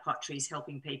set up potteries,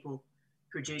 helping people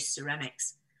produce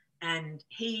ceramics. And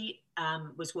he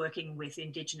was working with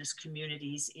Indigenous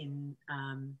communities in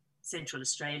Central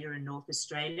Australia and North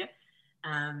Australia.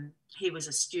 He was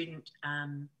a student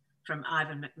from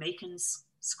Ivan McMeekin's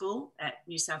school at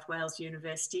New South Wales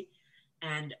University.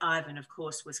 And Ivan, of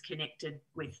course, was connected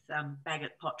with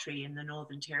Bagot Pottery in the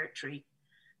Northern Territory,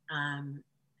 and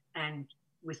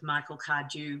with Michael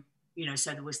Cardew,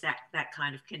 so there was that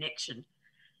kind of connection.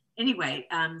 Anyway,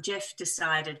 Jeff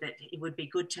decided that it would be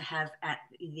good to have at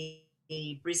the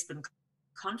Brisbane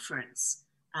conference,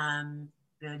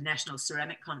 the National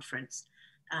Ceramic Conference,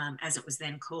 as it was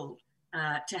then called,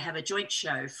 to have a joint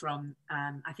show from,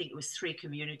 I think it was 3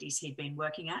 communities he'd been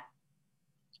working at.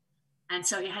 And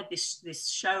so he had this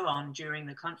show on during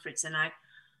the conference, and I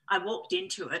walked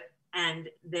into it, and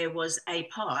there was a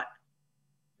pot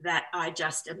that I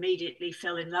just immediately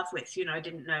fell in love with. I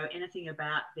didn't know anything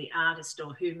about the artist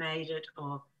or who made it,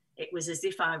 or it was as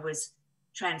if I was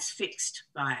transfixed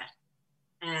by it.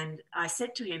 And I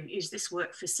said to him, "Is this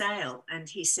work for sale?" And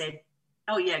he said,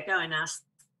 "Oh yeah, go and ask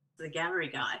the gallery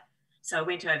guy." So I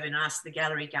went over and asked the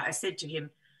gallery guy. I said to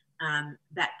him,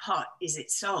 "That pot, is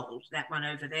it sold, that one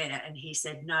over there?" And he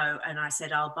said, "No." And I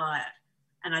said, "I'll buy it."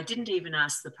 And I didn't even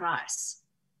ask the price.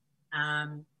 I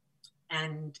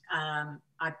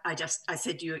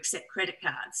said, "Do you accept credit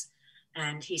cards?"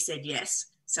 And he said yes.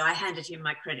 So I handed him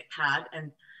my credit card,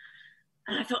 and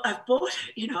I thought, I've bought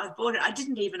it, I've bought it. I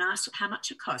didn't even ask how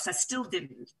much it cost. I still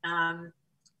didn't.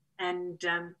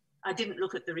 I didn't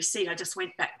look at the receipt. I just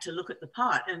went back to look at the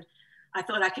pot, and I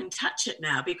thought, I can touch it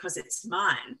now because it's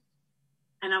mine.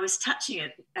 And I was touching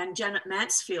it, and Janet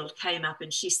Mansfield came up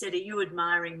and she said, "Are you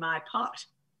admiring my pot?"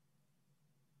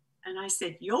 And I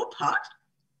said, "Your pot?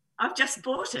 I've just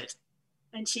bought it."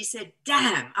 And she said,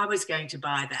 "Damn, I was going to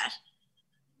buy that."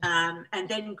 And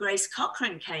then Grace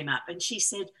Cochran came up and she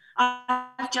said,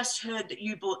 "I've just heard that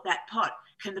you bought that pot.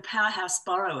 Can the Powerhouse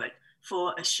borrow it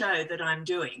for a show that I'm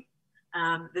doing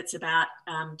that's about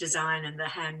design and the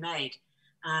handmade?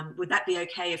 Would that be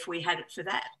okay if we had it for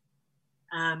that?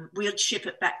 We'll ship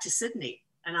it back to Sydney."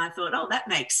 And I thought, oh, that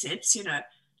makes sense.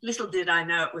 Little did I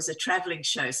know it was a traveling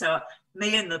show. So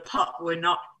me and the pot were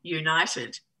not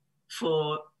united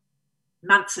for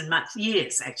months and months,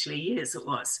 years it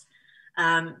was.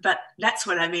 But that's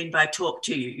what I mean by talk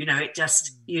to you. It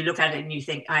just, you look at it and you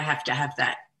think, I have to have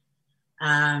that.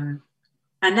 And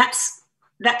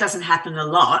that doesn't happen a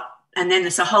lot. And then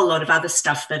there's a whole lot of other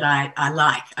stuff that I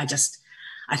like.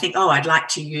 I think, oh, I'd like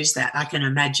to use that. I can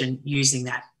imagine using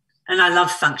that. And I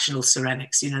love functional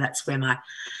ceramics. That's where my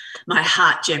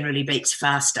heart generally beats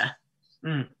faster.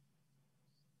 Mm.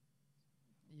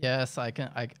 Yes, I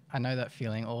know that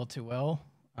feeling all too well.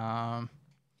 I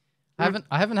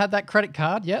haven't had that credit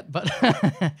card yet, but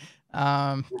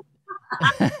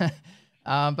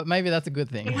but maybe that's a good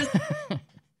thing.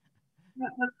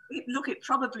 Look, it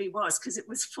probably was, because it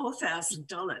was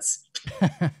 $4,000.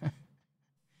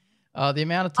 The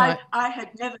amount of time I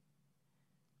had never.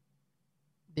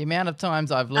 The amount of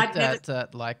times I've looked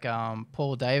at like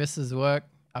Paul Davis's work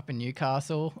up in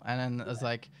Newcastle, and then I was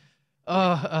like,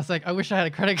 I wish I had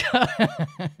a credit card.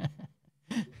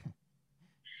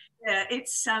 Yeah,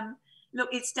 it's look,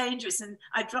 it's dangerous. And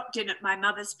I dropped in at my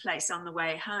mother's place on the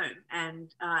way home,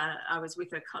 and I was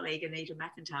with her colleague Anita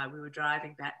McIntyre. We were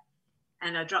driving back,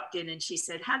 and I dropped in, and she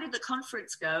said, "How did the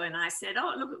conference go?" And I said,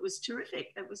 "Oh, look, it was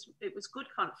terrific. It was good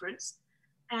conference."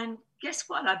 And guess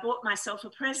what? I bought myself a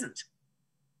present.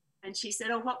 And she said,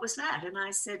 "Oh, what was that?" And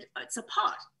I said, "It's a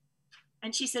pot."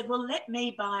 And she said, "Well, let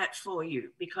me buy it for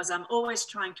you, because I'm always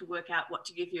trying to work out what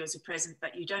to give you as a present,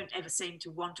 but you don't ever seem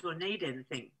to want or need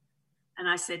anything." And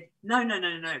I said, no,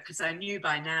 because I knew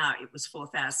by now it was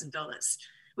 $4,000,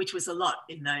 which was a lot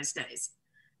in those days.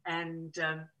 And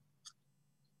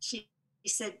she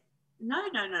said, no,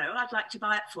 I'd like to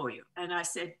buy it for you. And I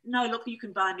said, "No, look, you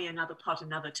can buy me another pot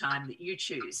another time that you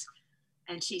choose."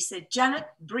 And she said, "Janet,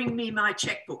 bring me my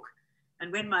checkbook."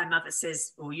 And when my mother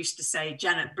says, or used to say,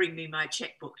 "Janet, bring me my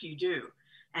checkbook," you do.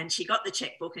 And she got the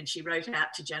checkbook and she wrote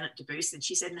out to Janet DeBoos, and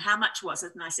she said, "And how much was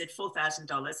it?" And I said,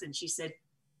 $4,000. And she said,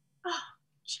 "Oh,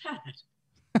 Janet."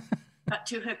 But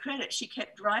to her credit, she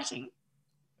kept writing.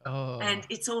 Oh. And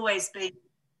it's always been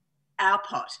our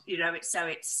pot,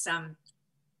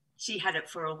 she had it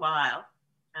for a while.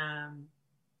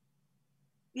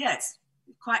 It's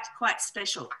quite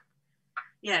special.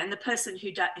 Yeah, and the person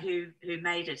who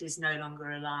made it is no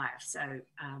longer alive, so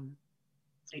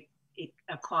it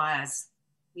acquires,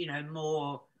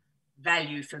 more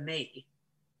value for me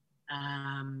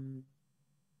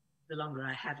the longer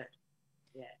I have it.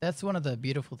 Yeah, that's one of the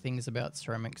beautiful things about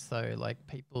ceramics, though. Like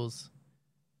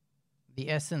the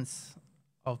essence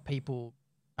of people,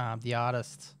 the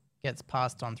artist, gets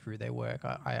passed on through their work.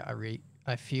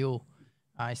 I feel,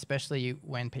 especially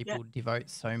when people devote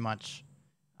so much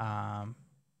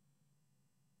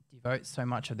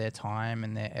of their time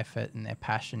and their effort and their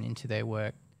passion into their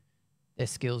work, their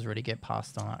skills really get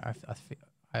passed on.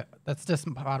 That's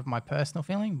just part of my personal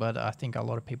feeling, but I think a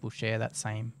lot of people share that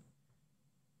same.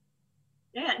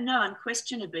 Yeah, no,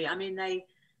 unquestionably. I mean,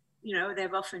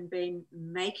 they've often been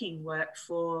making work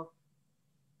for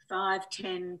 5,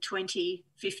 10, 20,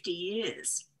 50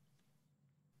 years.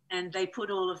 And they put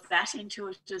all of that into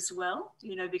it as well,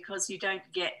 because you don't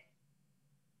get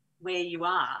where you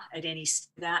are at any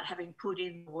without having put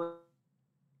in the work.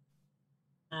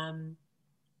 And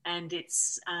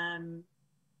it's and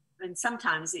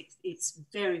sometimes it's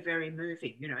very, very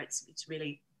moving.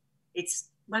 It's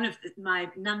one of my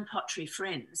non-pottery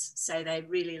friends say they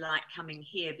really like coming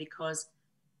here because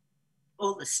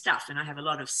all the stuff, and I have a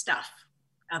lot of stuff,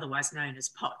 otherwise known as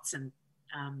pots and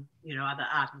other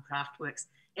art and craft works,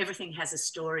 everything has a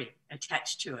story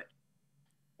attached to it.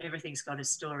 Everything's got a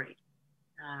story.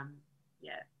 And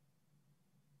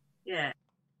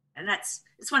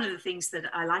it's one of the things that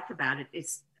I like about it.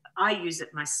 I use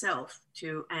it myself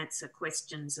to answer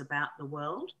questions about the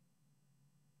world.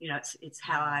 It's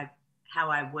how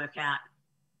I work out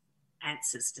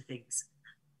answers to things.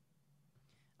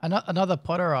 Another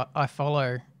potter I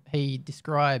follow, he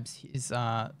describes his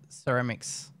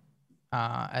ceramics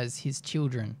as his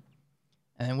children,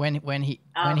 and when he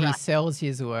Right. sells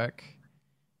his work,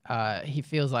 he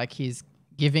feels like he's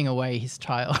giving away his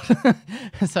child.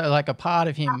 So like a part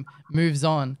of him moves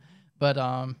on, but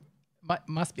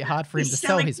must be hard for him to He's sell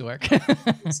selling his work.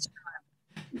 his,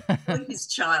 his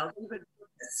child. Even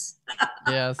worse.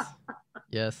 Yes,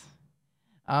 yes.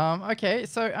 Okay,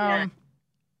 so Yeah.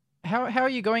 how are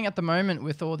you going at the moment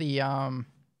with all the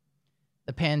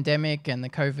pandemic and the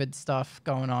COVID stuff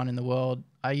going on in the world?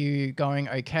 Are you going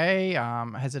okay?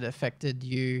 Has it affected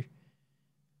you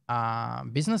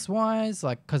business wise?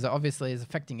 Like, because it obviously is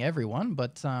affecting everyone,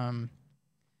 but how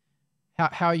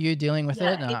are you dealing with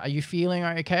it? Yeah. Are you feeling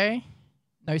okay?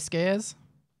 No scares?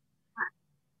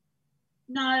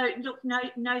 No, look,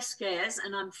 no scares,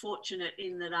 and I'm fortunate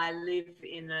in that I live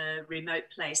in a remote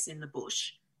place in the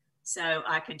bush, so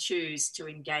I can choose to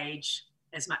engage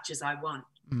as much as I want.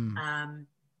 Mm. Um,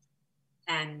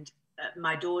 and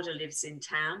my daughter lives in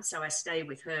town, so I stay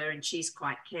with her, and she's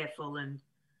quite careful and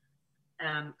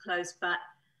close. But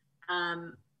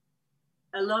um,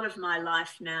 a lot of my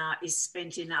life now is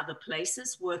spent in other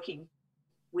places, working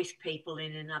with people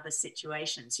in other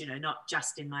situations. Not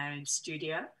just in my own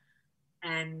studio.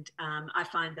 And I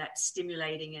find that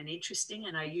stimulating and interesting.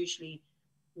 And I usually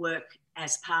work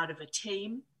as part of a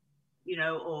team,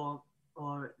 or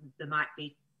there might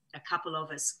be a couple of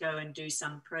us go and do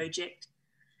some project.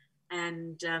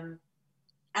 And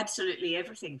absolutely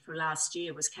everything for last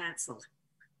year was cancelled.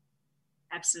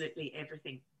 Absolutely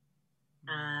everything.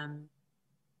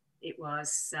 It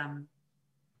was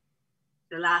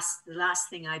the last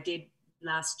thing I did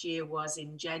last year was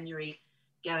in January,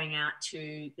 going out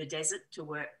to the desert to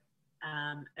work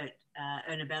at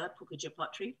Ernabella Pukaja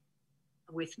Pottery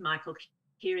with Michael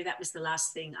Kiri. That was the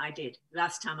last thing I did,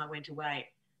 last time I went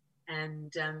away.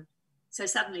 And so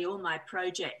suddenly all my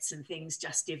projects and things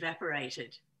just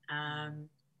evaporated.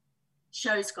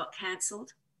 Shows got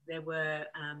cancelled. There were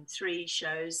 3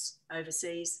 shows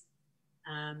overseas.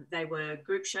 They were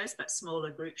group shows, but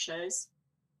smaller group shows.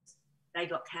 They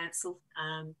got cancelled.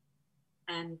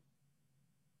 And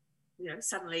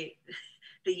suddenly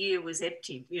the year was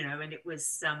empty, and it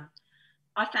was,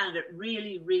 I found it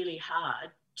really, really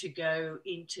hard to go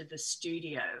into the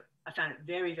studio. I found it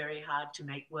very, very hard to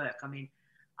make work. I mean,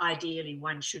 ideally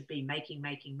one should be making.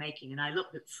 And I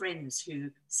looked at friends who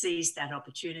seized that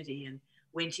opportunity and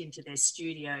went into their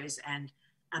studios and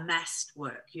amassed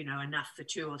work, enough for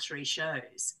 2 or 3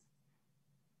 shows.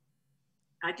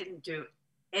 I didn't do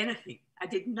anything. I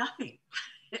did nothing.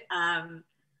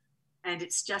 And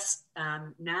it's just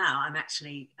now I'm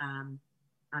actually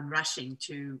I'm rushing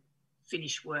to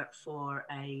finish work for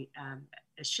a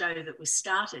show that was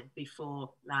started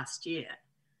before last year,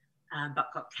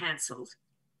 but got cancelled,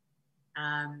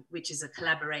 which is a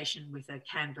collaboration with a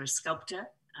Canberra sculptor,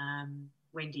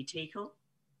 Wendy Teakle.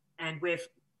 And we've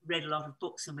read a lot of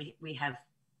books, and we have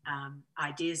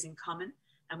ideas in common,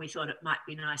 and we thought it might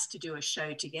be nice to do a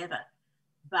show together.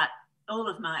 But all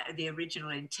of the original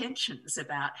intentions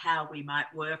about how we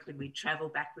might work, and we'd travel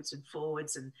backwards and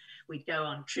forwards, and we'd go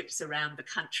on trips around the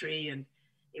country, and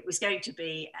it was going to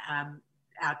be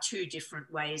our 2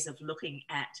 different ways of looking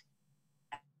at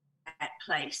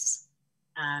place,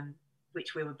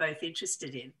 which we were both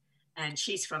interested in. And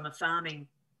she's from a farming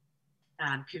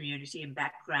community and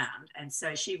background, and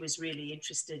so she was really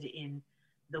interested in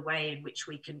the way in which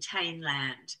we contain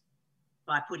land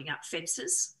by putting up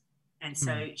fences. And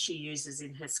so she uses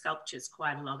in her sculptures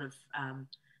quite a lot of,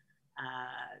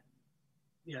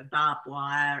 barbed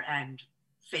wire and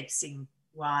fencing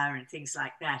wire and things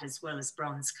like that, as well as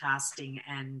bronze casting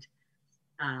and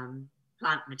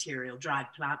plant material,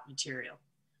 dried plant material.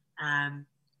 And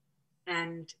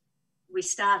we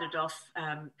started off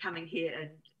coming here,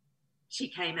 and she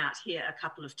came out here a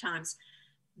couple of times.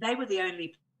 They were the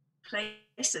only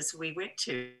places we went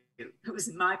to. It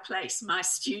was my place, my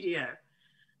studio.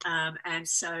 And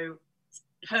so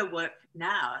her work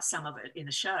now, some of it in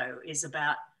the show, is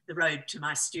about the road to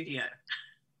my studio,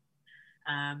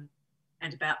 and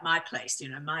about my place,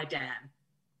 my dam,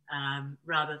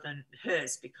 rather than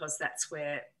hers, because that's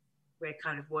where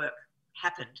kind of work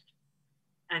happened.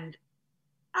 And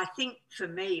I think for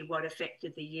me, what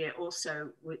affected the year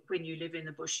also, when you live in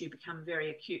the bush, you become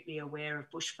very acutely aware of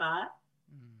bushfire.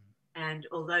 And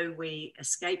although we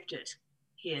escaped it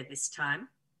here this time,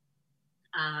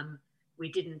 we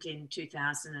didn't in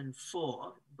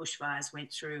 2004. Bushfires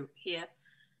went through here.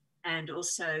 And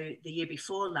also the year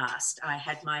before last, I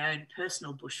had my own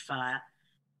personal bushfire.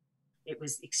 It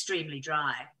was extremely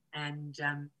dry, and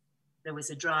there was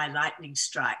a dry lightning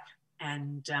strike,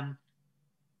 and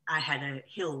I had a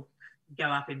hill go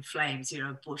up in flames,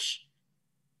 a bush,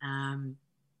 and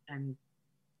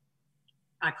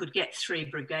I could get 3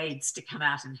 brigades to come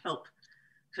out and help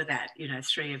for that,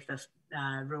 3 of the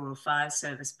Rural Fire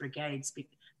Service brigades.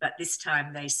 But this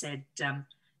time they said,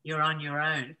 you're on your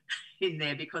own in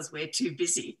there because we're too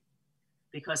busy,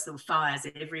 because there were fires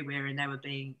everywhere and they were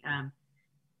being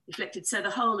deflected. So the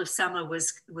whole of summer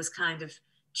was kind of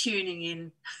tuning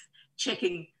in,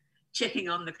 checking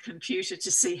on the computer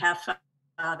to see how far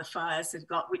the fires had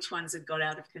got, which ones had got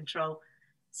out of control.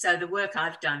 So the work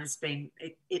I've done has been,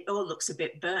 it all looks a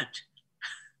bit burnt.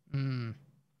 Mm.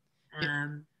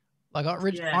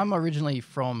 I'm originally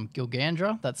from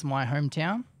Gilgandra. That's my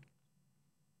hometown.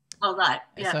 Oh, right.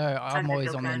 Yeah. So I'm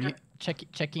always on the news,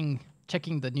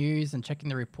 checking the news and checking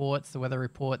the reports, the weather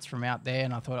reports from out there.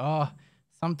 And I thought,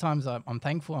 sometimes I'm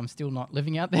thankful I'm still not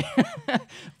living out there.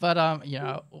 But,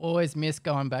 always miss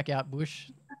going back out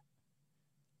bush.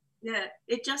 Yeah,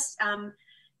 it just,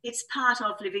 it's part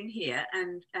of living here.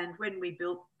 And when we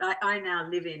built, I now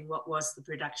live in what was the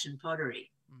production pottery.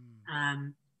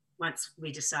 Once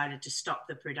we decided to stop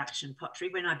the production pottery,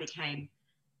 when I became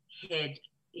head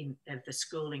of the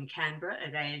school in Canberra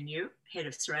at ANU, head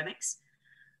of ceramics,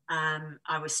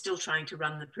 I was still trying to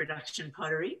run the production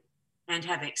pottery and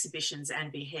have exhibitions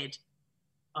and be head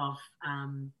of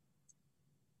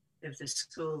the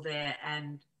school there.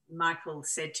 And Michael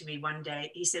said to me one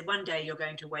day, one day you're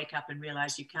going to wake up and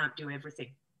realise you can't do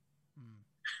everything.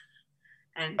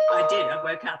 And I did. I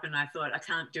woke up and I thought, I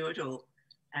can't do it all.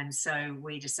 And so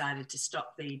we decided to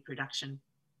stop the production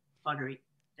pottery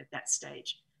at that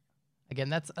stage. Again,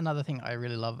 that's another thing I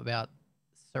really love about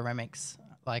ceramics.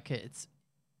 Like,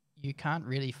 you can't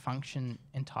really function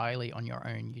entirely on your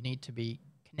own. You need to be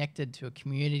connected to a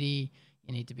community.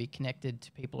 You need to be connected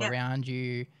to people around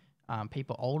you,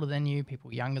 people older than you,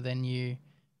 people younger than you,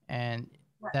 and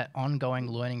that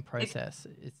ongoing learning process.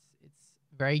 It's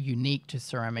very unique to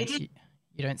ceramics. You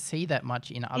don't see that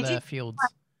much in other fields.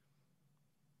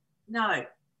 No.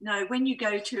 When you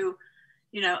go to,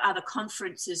 other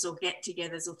conferences or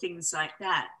get-togethers or things like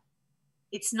that,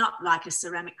 it's not like a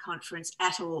ceramic conference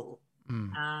at all.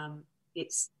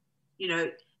 It's,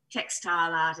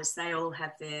 textile artists, they all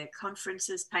have their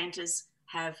conferences, painters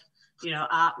have,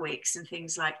 art weeks and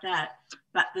things like that.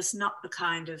 But there's not the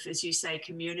kind of, as you say,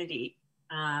 community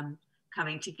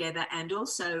coming together, and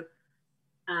also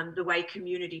the way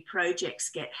community projects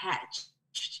get hatched.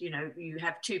 You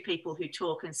have 2 people who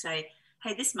talk and say,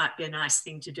 hey, this might be a nice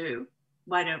thing to do.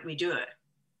 Why don't we do it?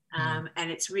 And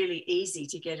it's really easy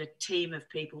to get a team of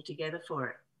people together for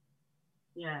it.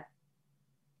 Yeah.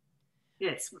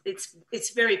 Yes, it's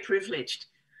very privileged.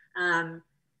 And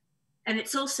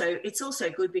it's also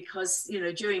good because,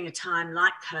 during a time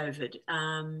like COVID,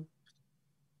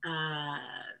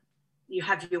 you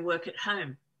have your work at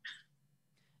home.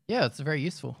 Yeah, it's very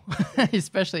useful,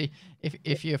 especially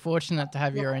if you're fortunate to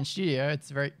have your own studio.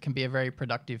 Can be a very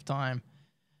productive time.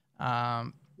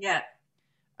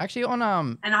 Actually, on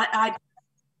and I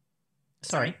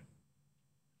sorry.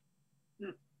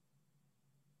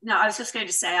 No, I was just going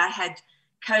to say I had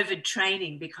COVID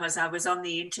training because I was on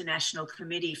the international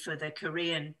committee for the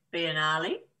Korean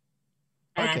Biennale,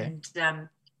 and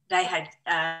they had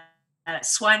a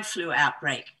swine flu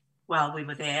outbreak while we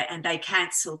were there, and they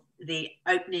cancelled the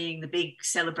opening, the big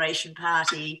celebration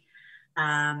party,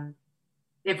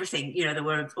 everything. There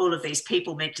were all of these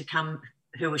people meant to come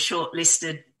who were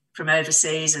shortlisted from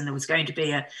overseas, and there was going to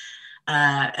be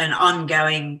an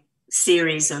ongoing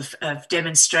series of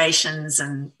demonstrations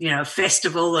and,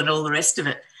 festival and all the rest of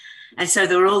it. And so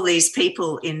there were all these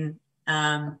people in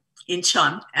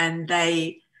Incheon, and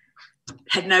they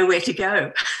had nowhere to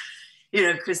go,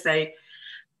 because they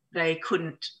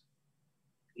couldn't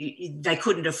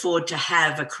afford to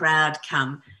have a crowd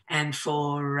come and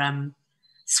for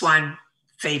swine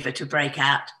fever to break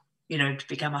out, to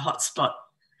become a hot spot.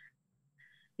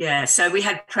 Yeah, so we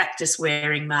had practice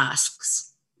wearing masks.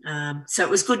 So it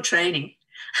was good training.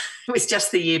 It was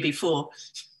just the year before.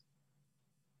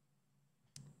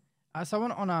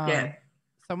 Someone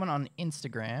on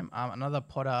Instagram, another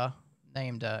potter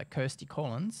named Kirsty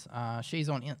Collins. She's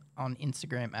on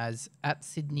Instagram as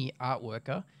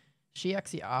 @SydneyArtworker. She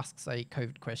actually asks a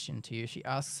COVID question to you. She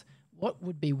asks, what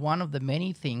would be one of the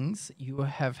many things you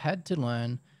have had to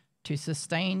learn to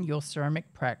sustain your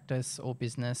ceramic practice or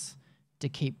business to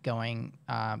keep going,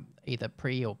 either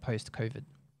pre or post-COVID?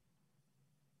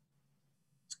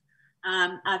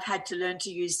 I've had to learn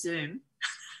to use Zoom.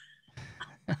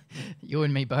 You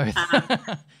and me both.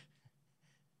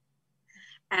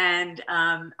 And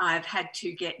I've had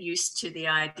to get used to the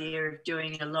idea of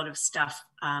doing a lot of stuff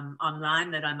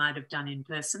online that I might have done in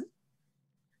person.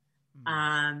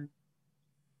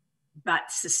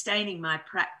 But sustaining my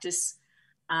practice,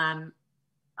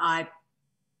 I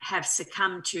have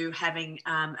succumbed to having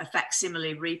a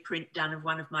facsimile reprint done of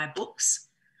one of my books.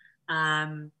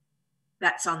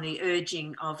 That's on the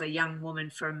urging of a young woman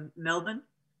from Melbourne.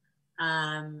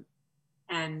 And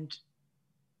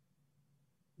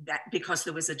that because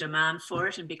there was a demand for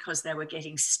it and because they were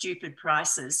getting stupid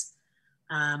prices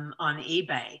on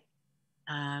eBay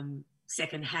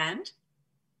secondhand.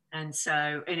 And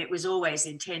it was always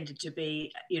intended to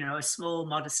be, a small,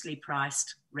 modestly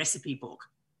priced recipe book.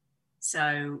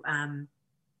 So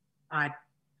I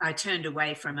turned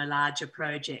away from a larger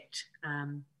project.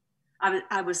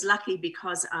 I was lucky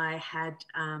because I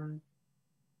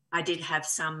did have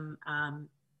some,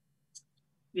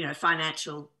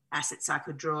 financial assets I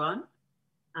could draw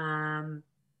on,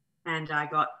 and I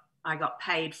got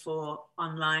paid for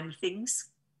online things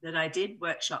that I did,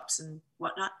 workshops and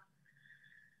whatnot.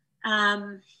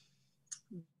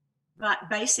 But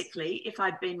basically, if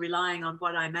I'd been relying on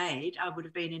what I made, I would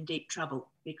have been in deep trouble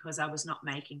because I was not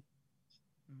making.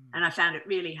 And I found it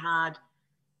really hard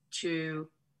to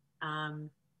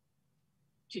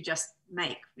just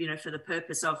make, for the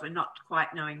purpose of, and not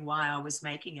quite knowing why I was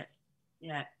making it.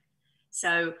 Yeah.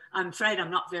 So I'm afraid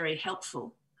I'm not very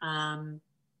helpful about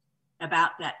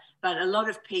that. But a lot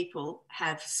of people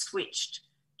have switched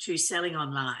to selling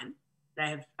online. They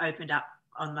have opened up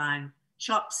online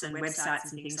shops and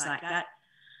websites and things like that.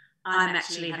 I'm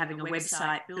actually having a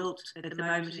website built at the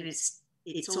moment, and it's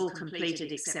all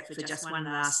completed except for just one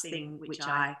last thing, which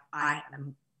I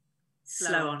am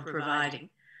slow on providing.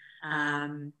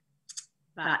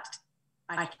 But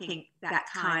I think that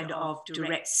kind of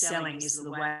direct selling is the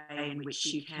way in which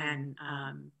you can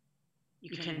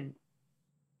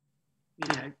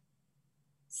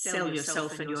sell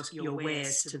yourself and your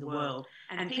wares to the world.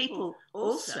 And people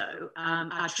also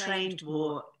are trained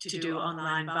more to do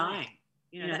online buying.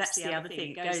 That's the other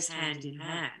thing. It goes hand in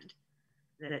hand,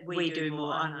 that we do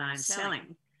more online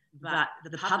selling, but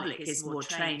the public is more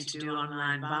trained to do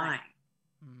online buying.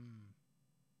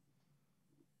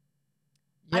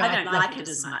 Yeah, I don't like it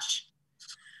as much.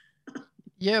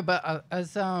 Yeah, but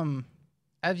as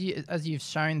you've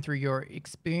shown through your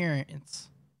experience,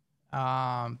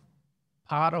 part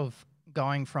of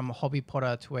going from a hobby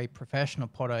potter to a professional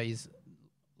potter is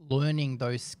learning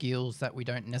those skills that we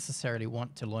don't necessarily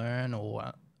want to learn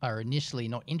or are initially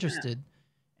not interested,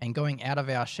 and going out of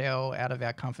our shell, out of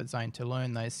our comfort zone to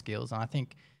learn those skills. And I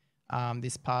think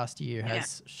this past year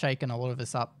has shaken a lot of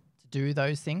us up to do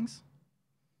those things.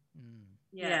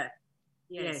 Yeah.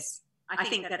 Yes. I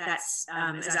think that's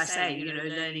as I say,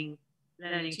 learning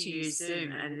to use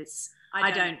Zoom, and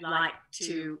I don't like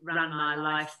to run my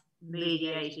life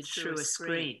mediated through a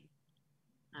screen.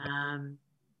 I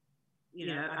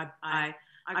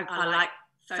like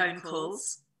phone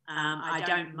calls. I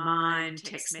don't mind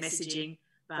text messaging,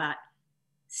 but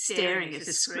staring at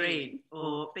the screen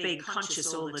or being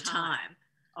conscious all the time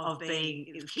of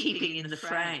keeping in the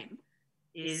frame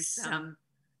is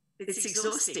it's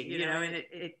exhausting, and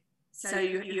so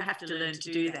you have to learn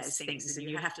to do those things, and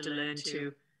you have to learn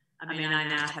to. I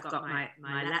now have got my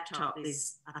laptop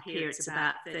is up here. It's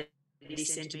about 30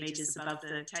 centimeters above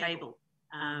the table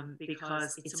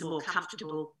because it's a more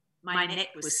comfortable. My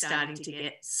neck was starting to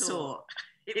get sore.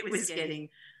 It was getting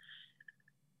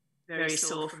very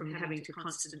sore from having to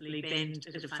constantly bend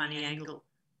at a funny angle.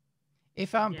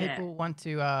 If people want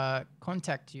to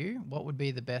contact you, what would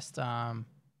be the best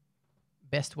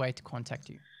way to contact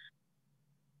you?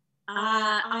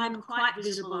 I'm quite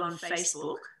visible on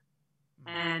Facebook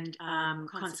and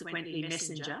consequently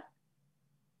Messenger.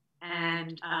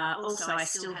 And also I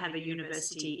still have a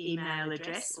university email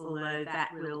address, although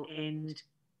that will end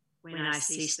when I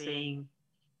cease being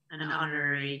an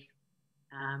honorary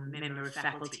member of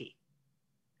faculty.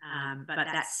 But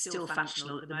that's still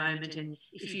functional at the moment. And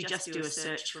if you just do a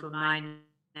search for my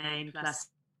name plus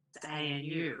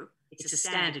ANU, it's a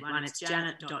standard one. It's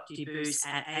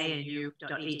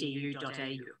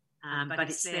janet.deboos@anu.edu.au. But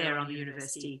it's there on the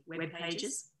university web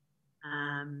pages.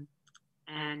 And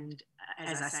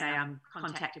as I say, I'm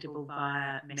contactable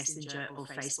via Messenger or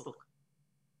Facebook.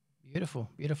 Beautiful,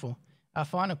 beautiful.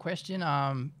 Final question.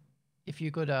 If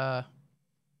you could, what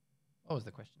was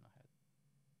the question I had?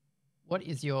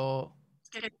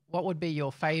 What would be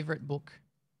your favorite book?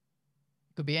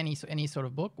 It could be any sort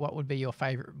of book. What would be your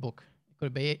favorite book? It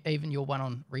could be even your one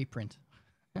on reprint.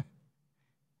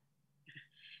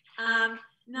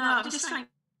 No, I'm just trying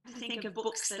to think of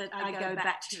books that I go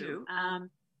back to.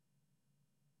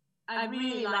 I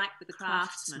really like the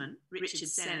craftsman, Richard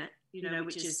Sennett,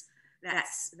 which is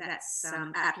that's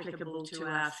applicable to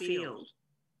our field.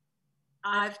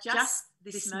 I've just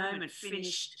this moment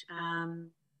finished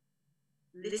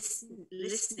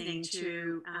listening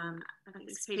to I think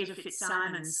it's Peter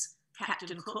Fitzsimon's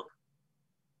Captain Cook,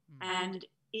 and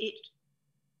it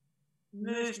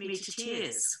moved me to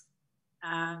tears.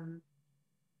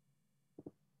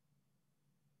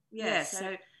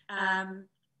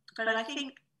 But I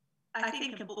think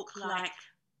a book like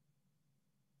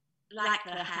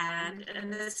The Hand,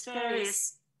 and there's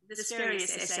various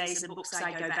essays and books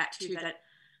I go back to that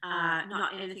are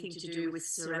not anything to do with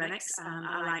ceramics.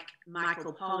 I like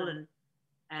Michael Pollan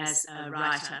as a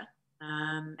writer,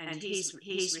 and he's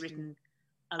written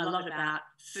a lot about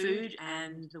food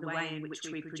and the way in which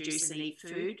we produce and eat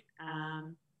food.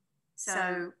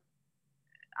 So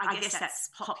I guess that's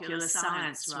popular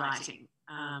science writing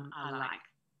I like.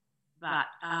 But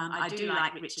I do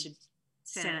like Richard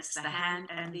Sennett's The Hand,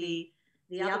 and the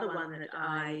other one that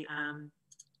I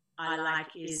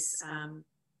like is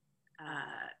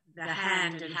The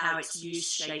Hand and How Its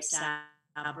Use Shapes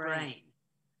Our Brain,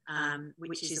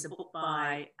 which is a book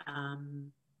by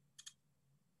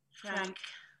Frank.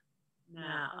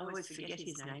 Now, I always forget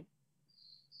his name.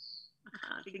 I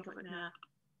can't think of it now.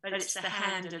 But it's The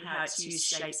Hand and How Its Use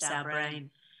Shapes Our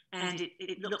Brain. And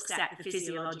it looks at the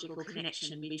physiological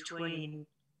connection between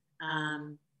our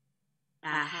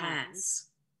hands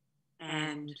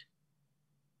and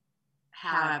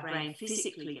how our brain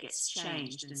physically gets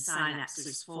changed and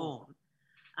synapses form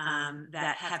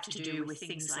that have to do with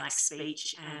things like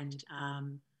speech and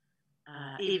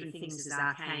even things as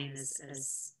arcane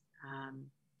as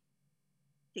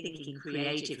thinking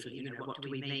creatively. What do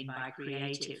we mean by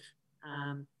creative?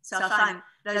 So I find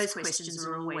those questions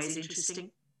are always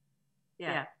interesting.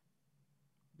 Yeah.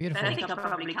 Beautiful. But I think I'll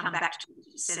probably come back to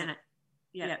Senate.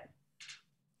 Yeah.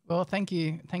 Well, thank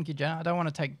you, Janet. I don't want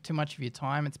to take too much of your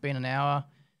time. It's been an hour.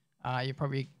 You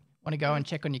probably want to go and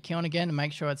check on your kiln again and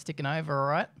make sure it's ticking over, all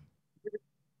right?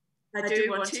 I do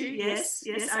want to, yes.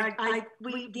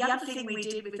 The other thing we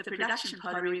did with the production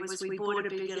pottery was we bought a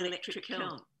big electric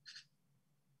kiln.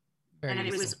 And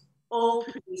it was all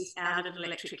produced out of an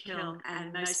electric kiln,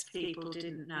 and most people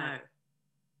didn't know.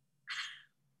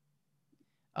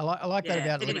 I like that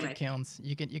about electric kilns.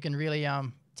 You can really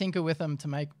tinker with them to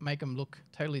make them look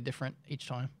totally different each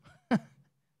time.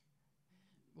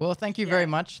 Well, thank you very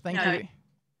much. Thank you.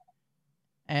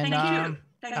 And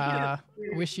Thank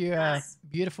you. Wish you a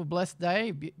beautiful, blessed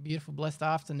day, beautiful, blessed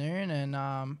afternoon,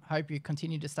 and hope you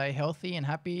continue to stay healthy and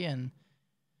happy. And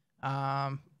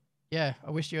I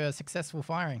wish you a successful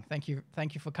firing. Thank you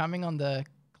for coming on the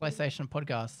CLAYSTATION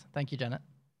podcast. Thank you, Janet.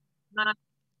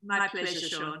 My pleasure,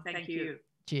 Sean. Thank you.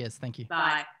 Cheers. Thank you.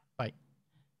 Bye.